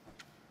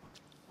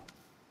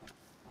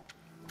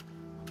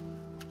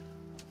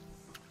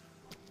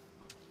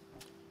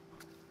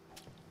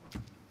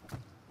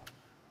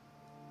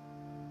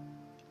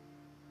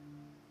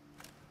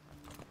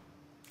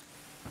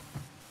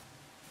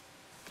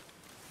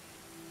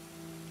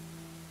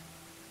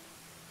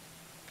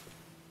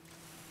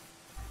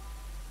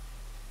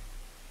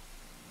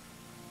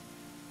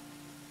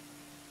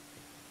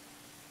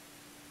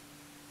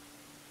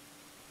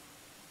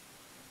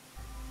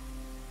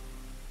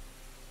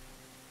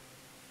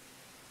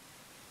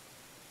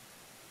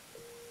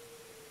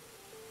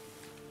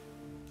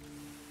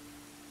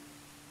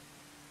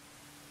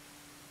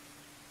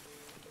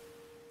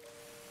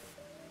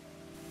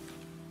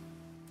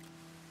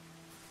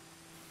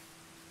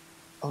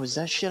 Oh, is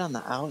that shit on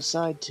the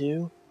outside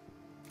too?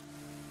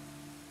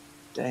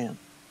 Damn.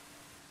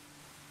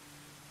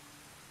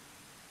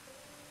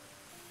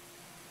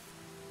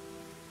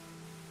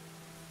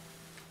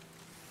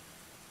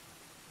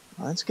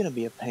 Well, that's gonna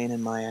be a pain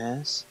in my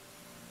ass.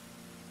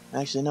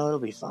 Actually, no, it'll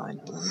be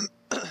fine.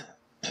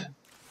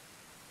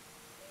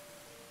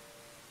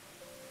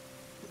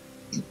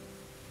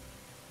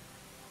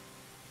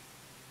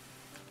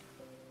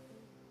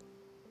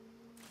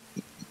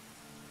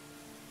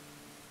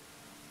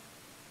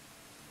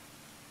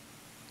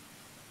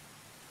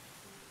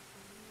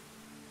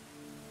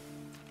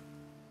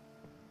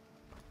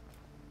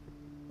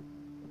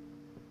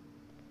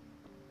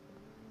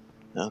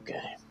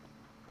 Okay.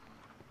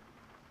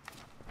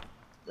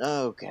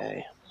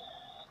 Okay.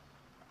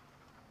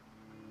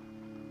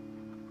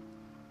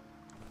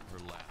 Her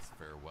last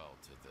farewell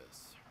to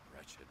this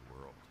wretched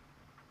world.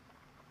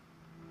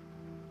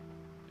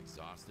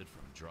 Exhausted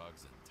from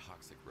drugs and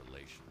toxic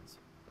relations,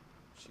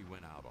 she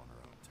went out on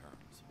her own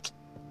terms.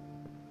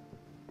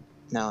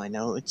 Now I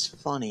know it's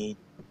funny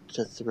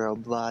to throw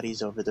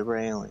bodies over the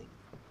railing,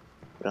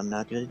 but I'm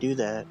not gonna do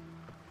that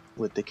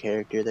with the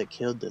character that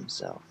killed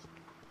themselves.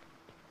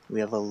 We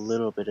have a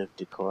little bit of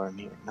decorum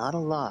here. Not a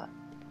lot.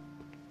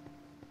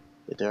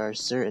 But there are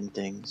certain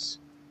things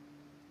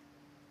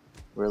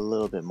we're a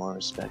little bit more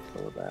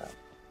respectful about.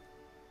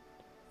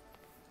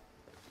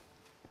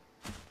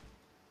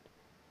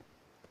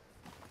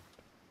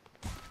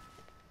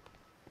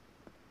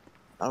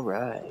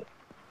 Alright.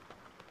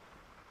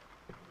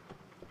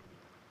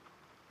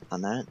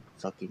 On that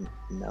fucking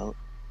note,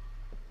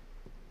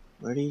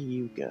 where do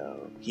you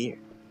go? Here.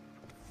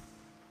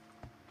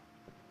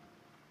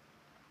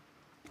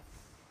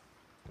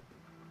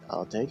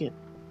 I'll take it.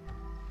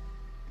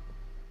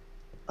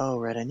 Oh,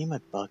 right, I need my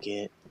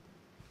bucket.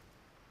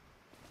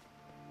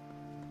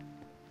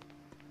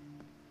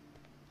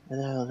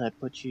 Where the hell did I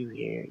put you?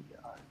 Here you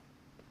are.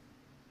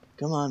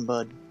 Come on,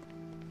 bud.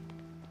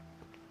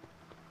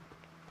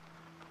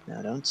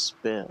 Now don't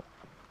spill.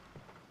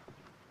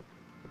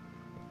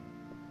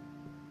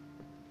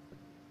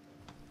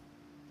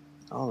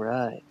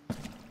 Alright.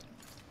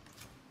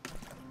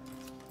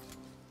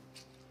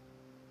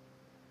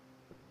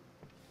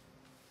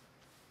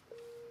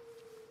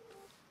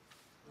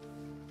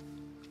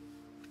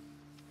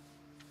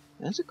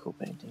 That's a cool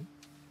painting.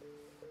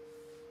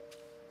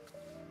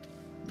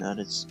 Now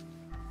it's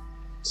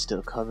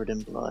still covered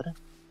in blood.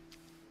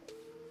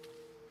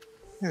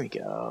 There we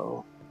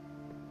go.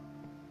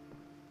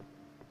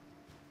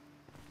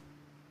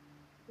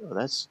 Oh,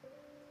 that's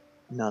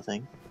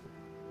nothing.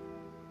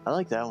 I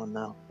like that one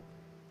though.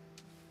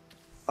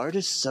 Art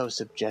is so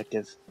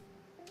subjective.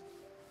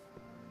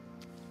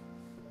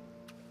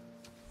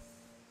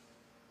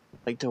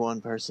 Like, to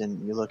one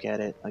person, you look at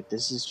it like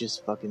this is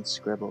just fucking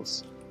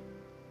scribbles.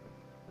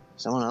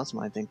 Someone else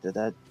might think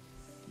that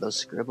those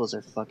scribbles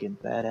are fucking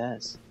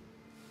badass.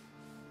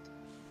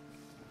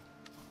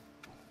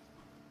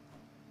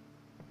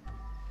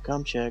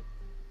 Come check.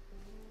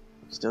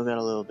 Still got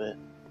a little bit.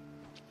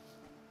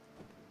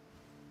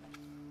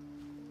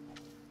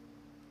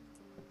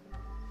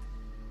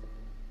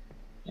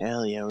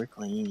 Hell yeah, we're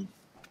clean.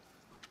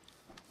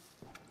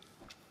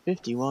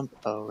 51.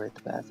 Oh, we're at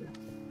the bathroom.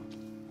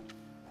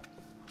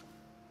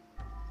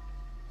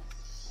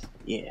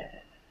 Yeah.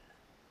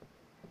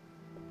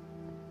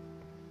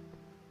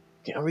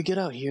 Okay, are we good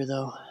out here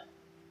though?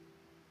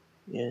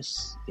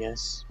 Yes,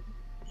 yes.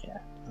 Yeah,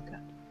 okay.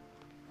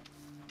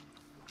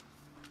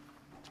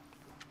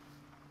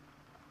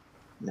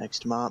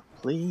 Next mop,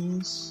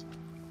 please.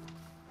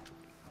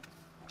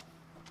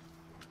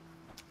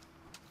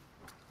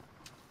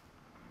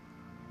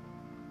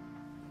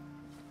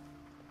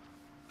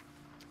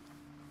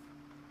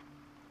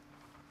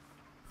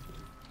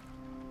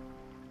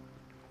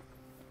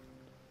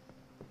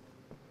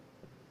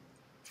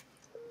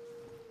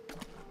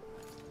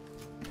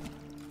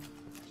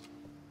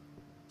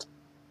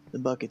 The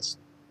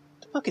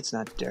bucket's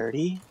not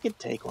dirty. I could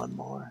take one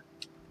more.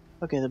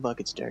 Okay, the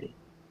bucket's dirty.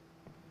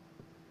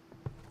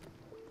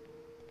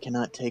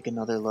 Cannot take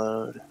another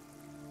load.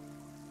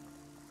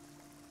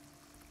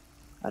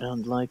 I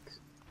don't like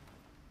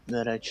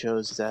that I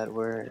chose that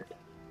word.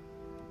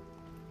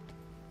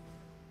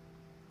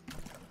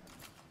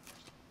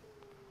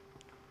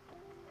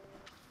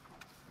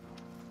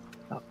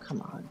 Oh,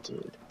 come on,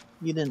 dude.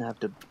 You didn't have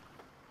to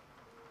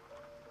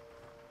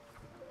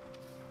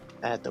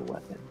add the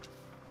weapon.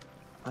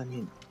 I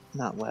mean,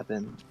 not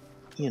weapon.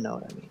 You know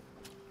what I mean.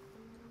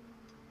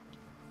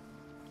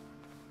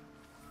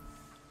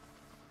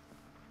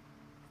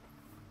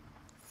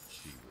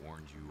 She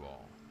warned you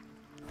all.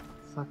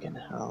 Fucking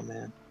hell,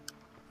 man.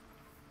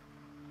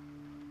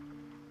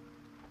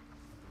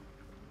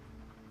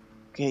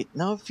 Okay,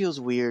 now it feels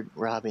weird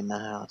robbing the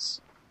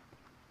house.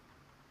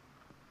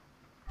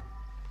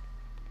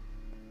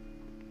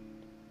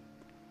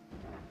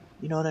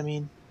 You know what I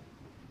mean?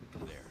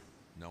 There.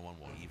 No one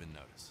will even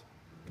notice.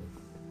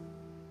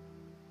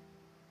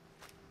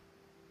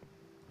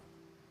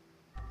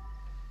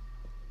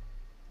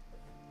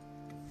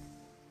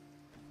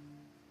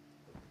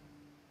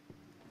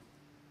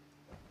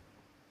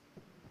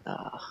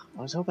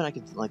 I was hoping I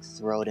could, like,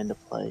 throw it into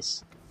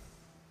place.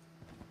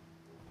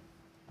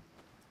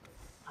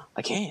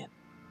 I can.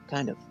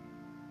 Kind of.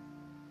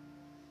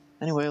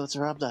 Anyway, let's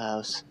rob the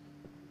house.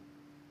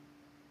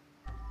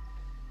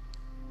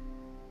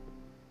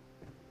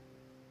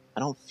 I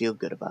don't feel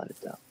good about it,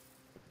 though.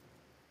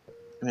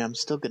 I mean, I'm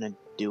still gonna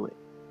do it.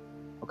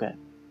 Okay.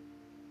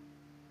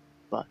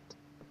 But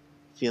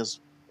feels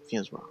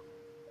wrong.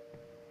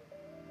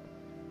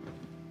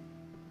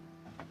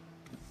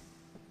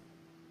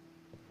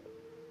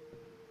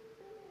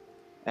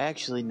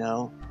 Actually,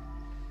 no.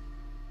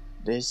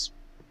 This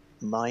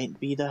might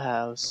be the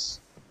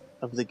house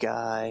of the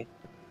guy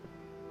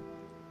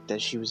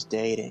that she was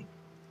dating.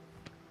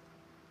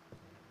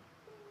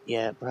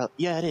 Yeah, bro.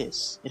 Yeah, it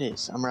is. It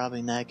is. I'm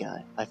robbing that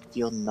guy. I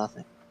feel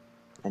nothing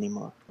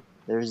anymore.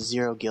 There's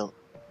zero guilt.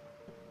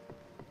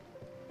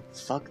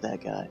 Fuck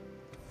that guy.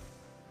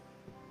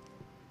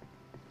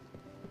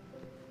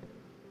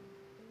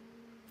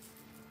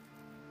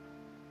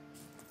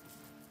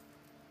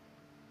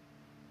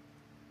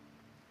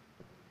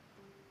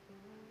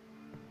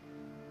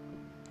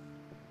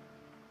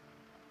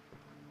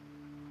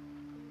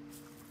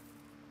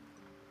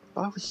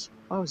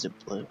 Why was it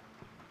blue?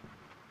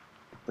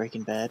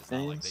 Breaking Bad It's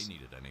not like they fans?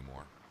 need it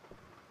anymore.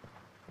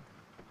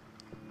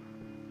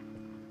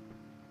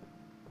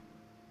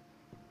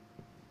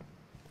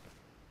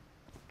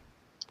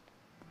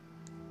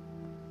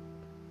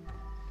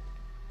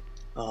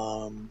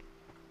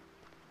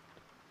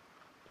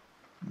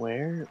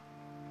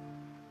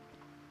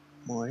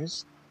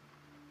 Where's...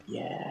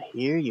 Yeah,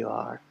 here you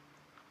are.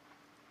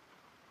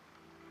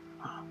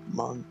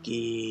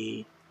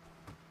 Monkey.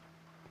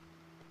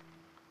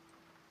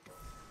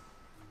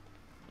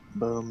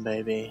 Boom,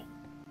 baby.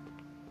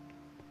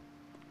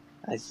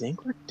 I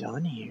think we're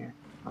done here,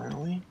 aren't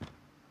we?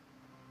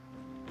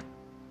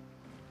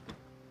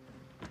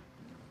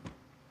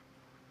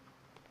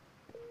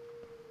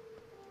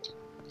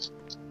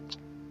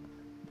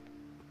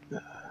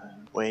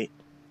 Wait.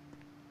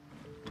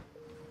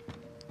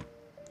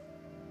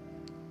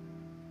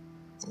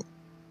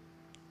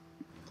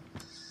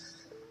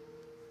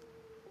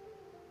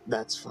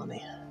 That's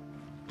funny.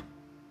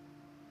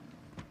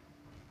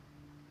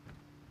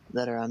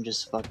 That or I'm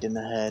just fucked in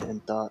the head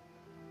and thought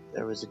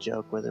there was a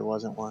joke where there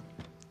wasn't one.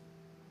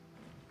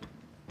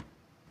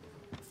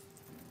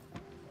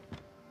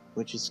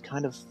 Which is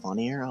kind of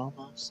funnier,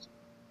 almost.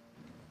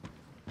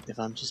 If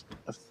I'm just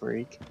a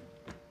freak.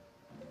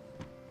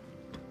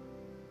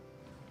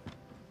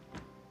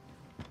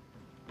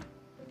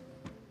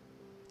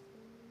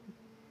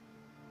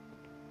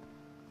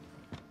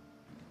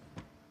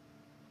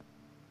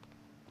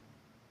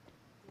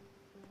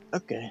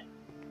 Okay.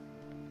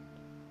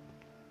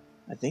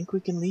 I think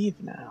we can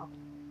leave now.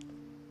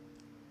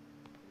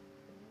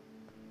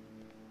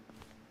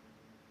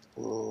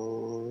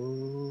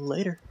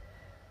 Later.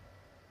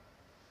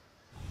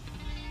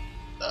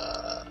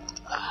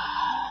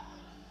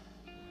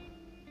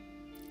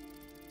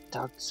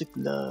 Toxic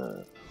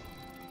love.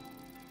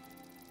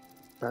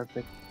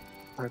 Perfect.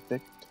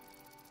 Perfect.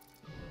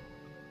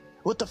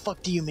 What the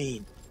fuck do you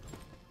mean?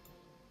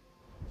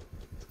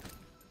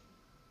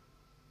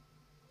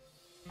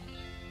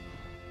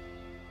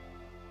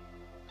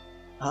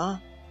 Huh?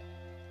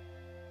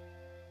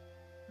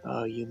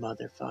 Oh, you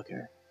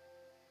motherfucker.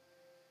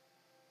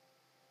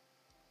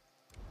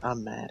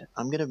 I'm mad.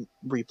 I'm gonna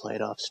replay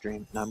it off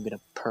stream, and I'm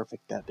gonna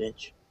perfect that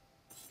bitch.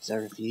 Because I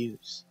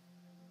refuse.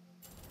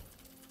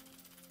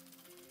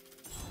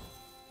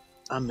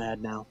 I'm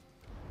mad now.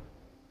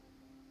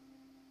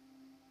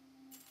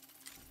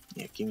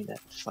 Yeah, give me that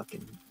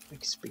fucking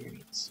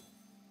experience.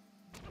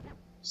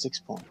 6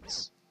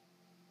 points.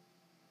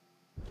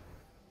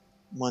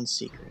 1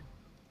 secret.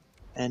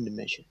 End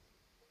mission.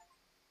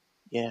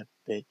 Yeah,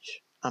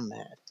 bitch. I'm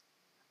mad.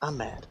 I'm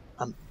mad.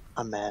 I'm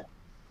mad.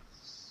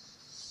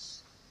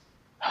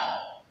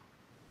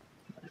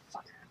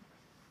 Motherfucker.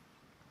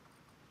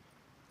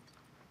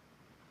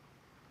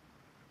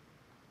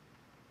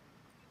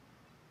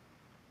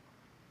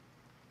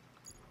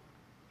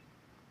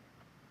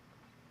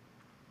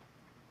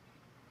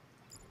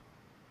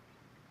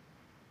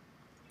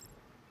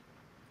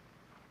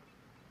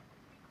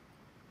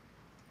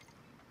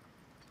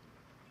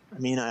 I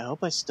mean, I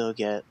hope I still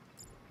get,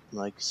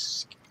 like,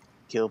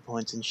 skill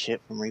points and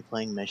shit from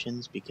replaying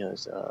missions,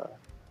 because,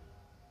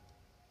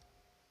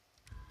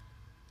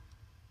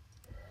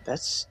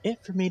 that's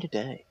it for me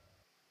today.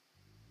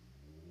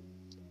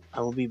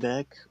 I will be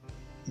back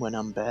when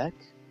I'm back.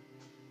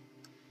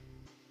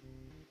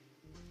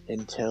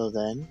 Until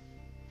then,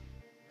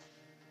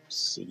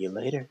 see you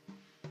later.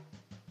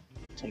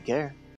 Take care.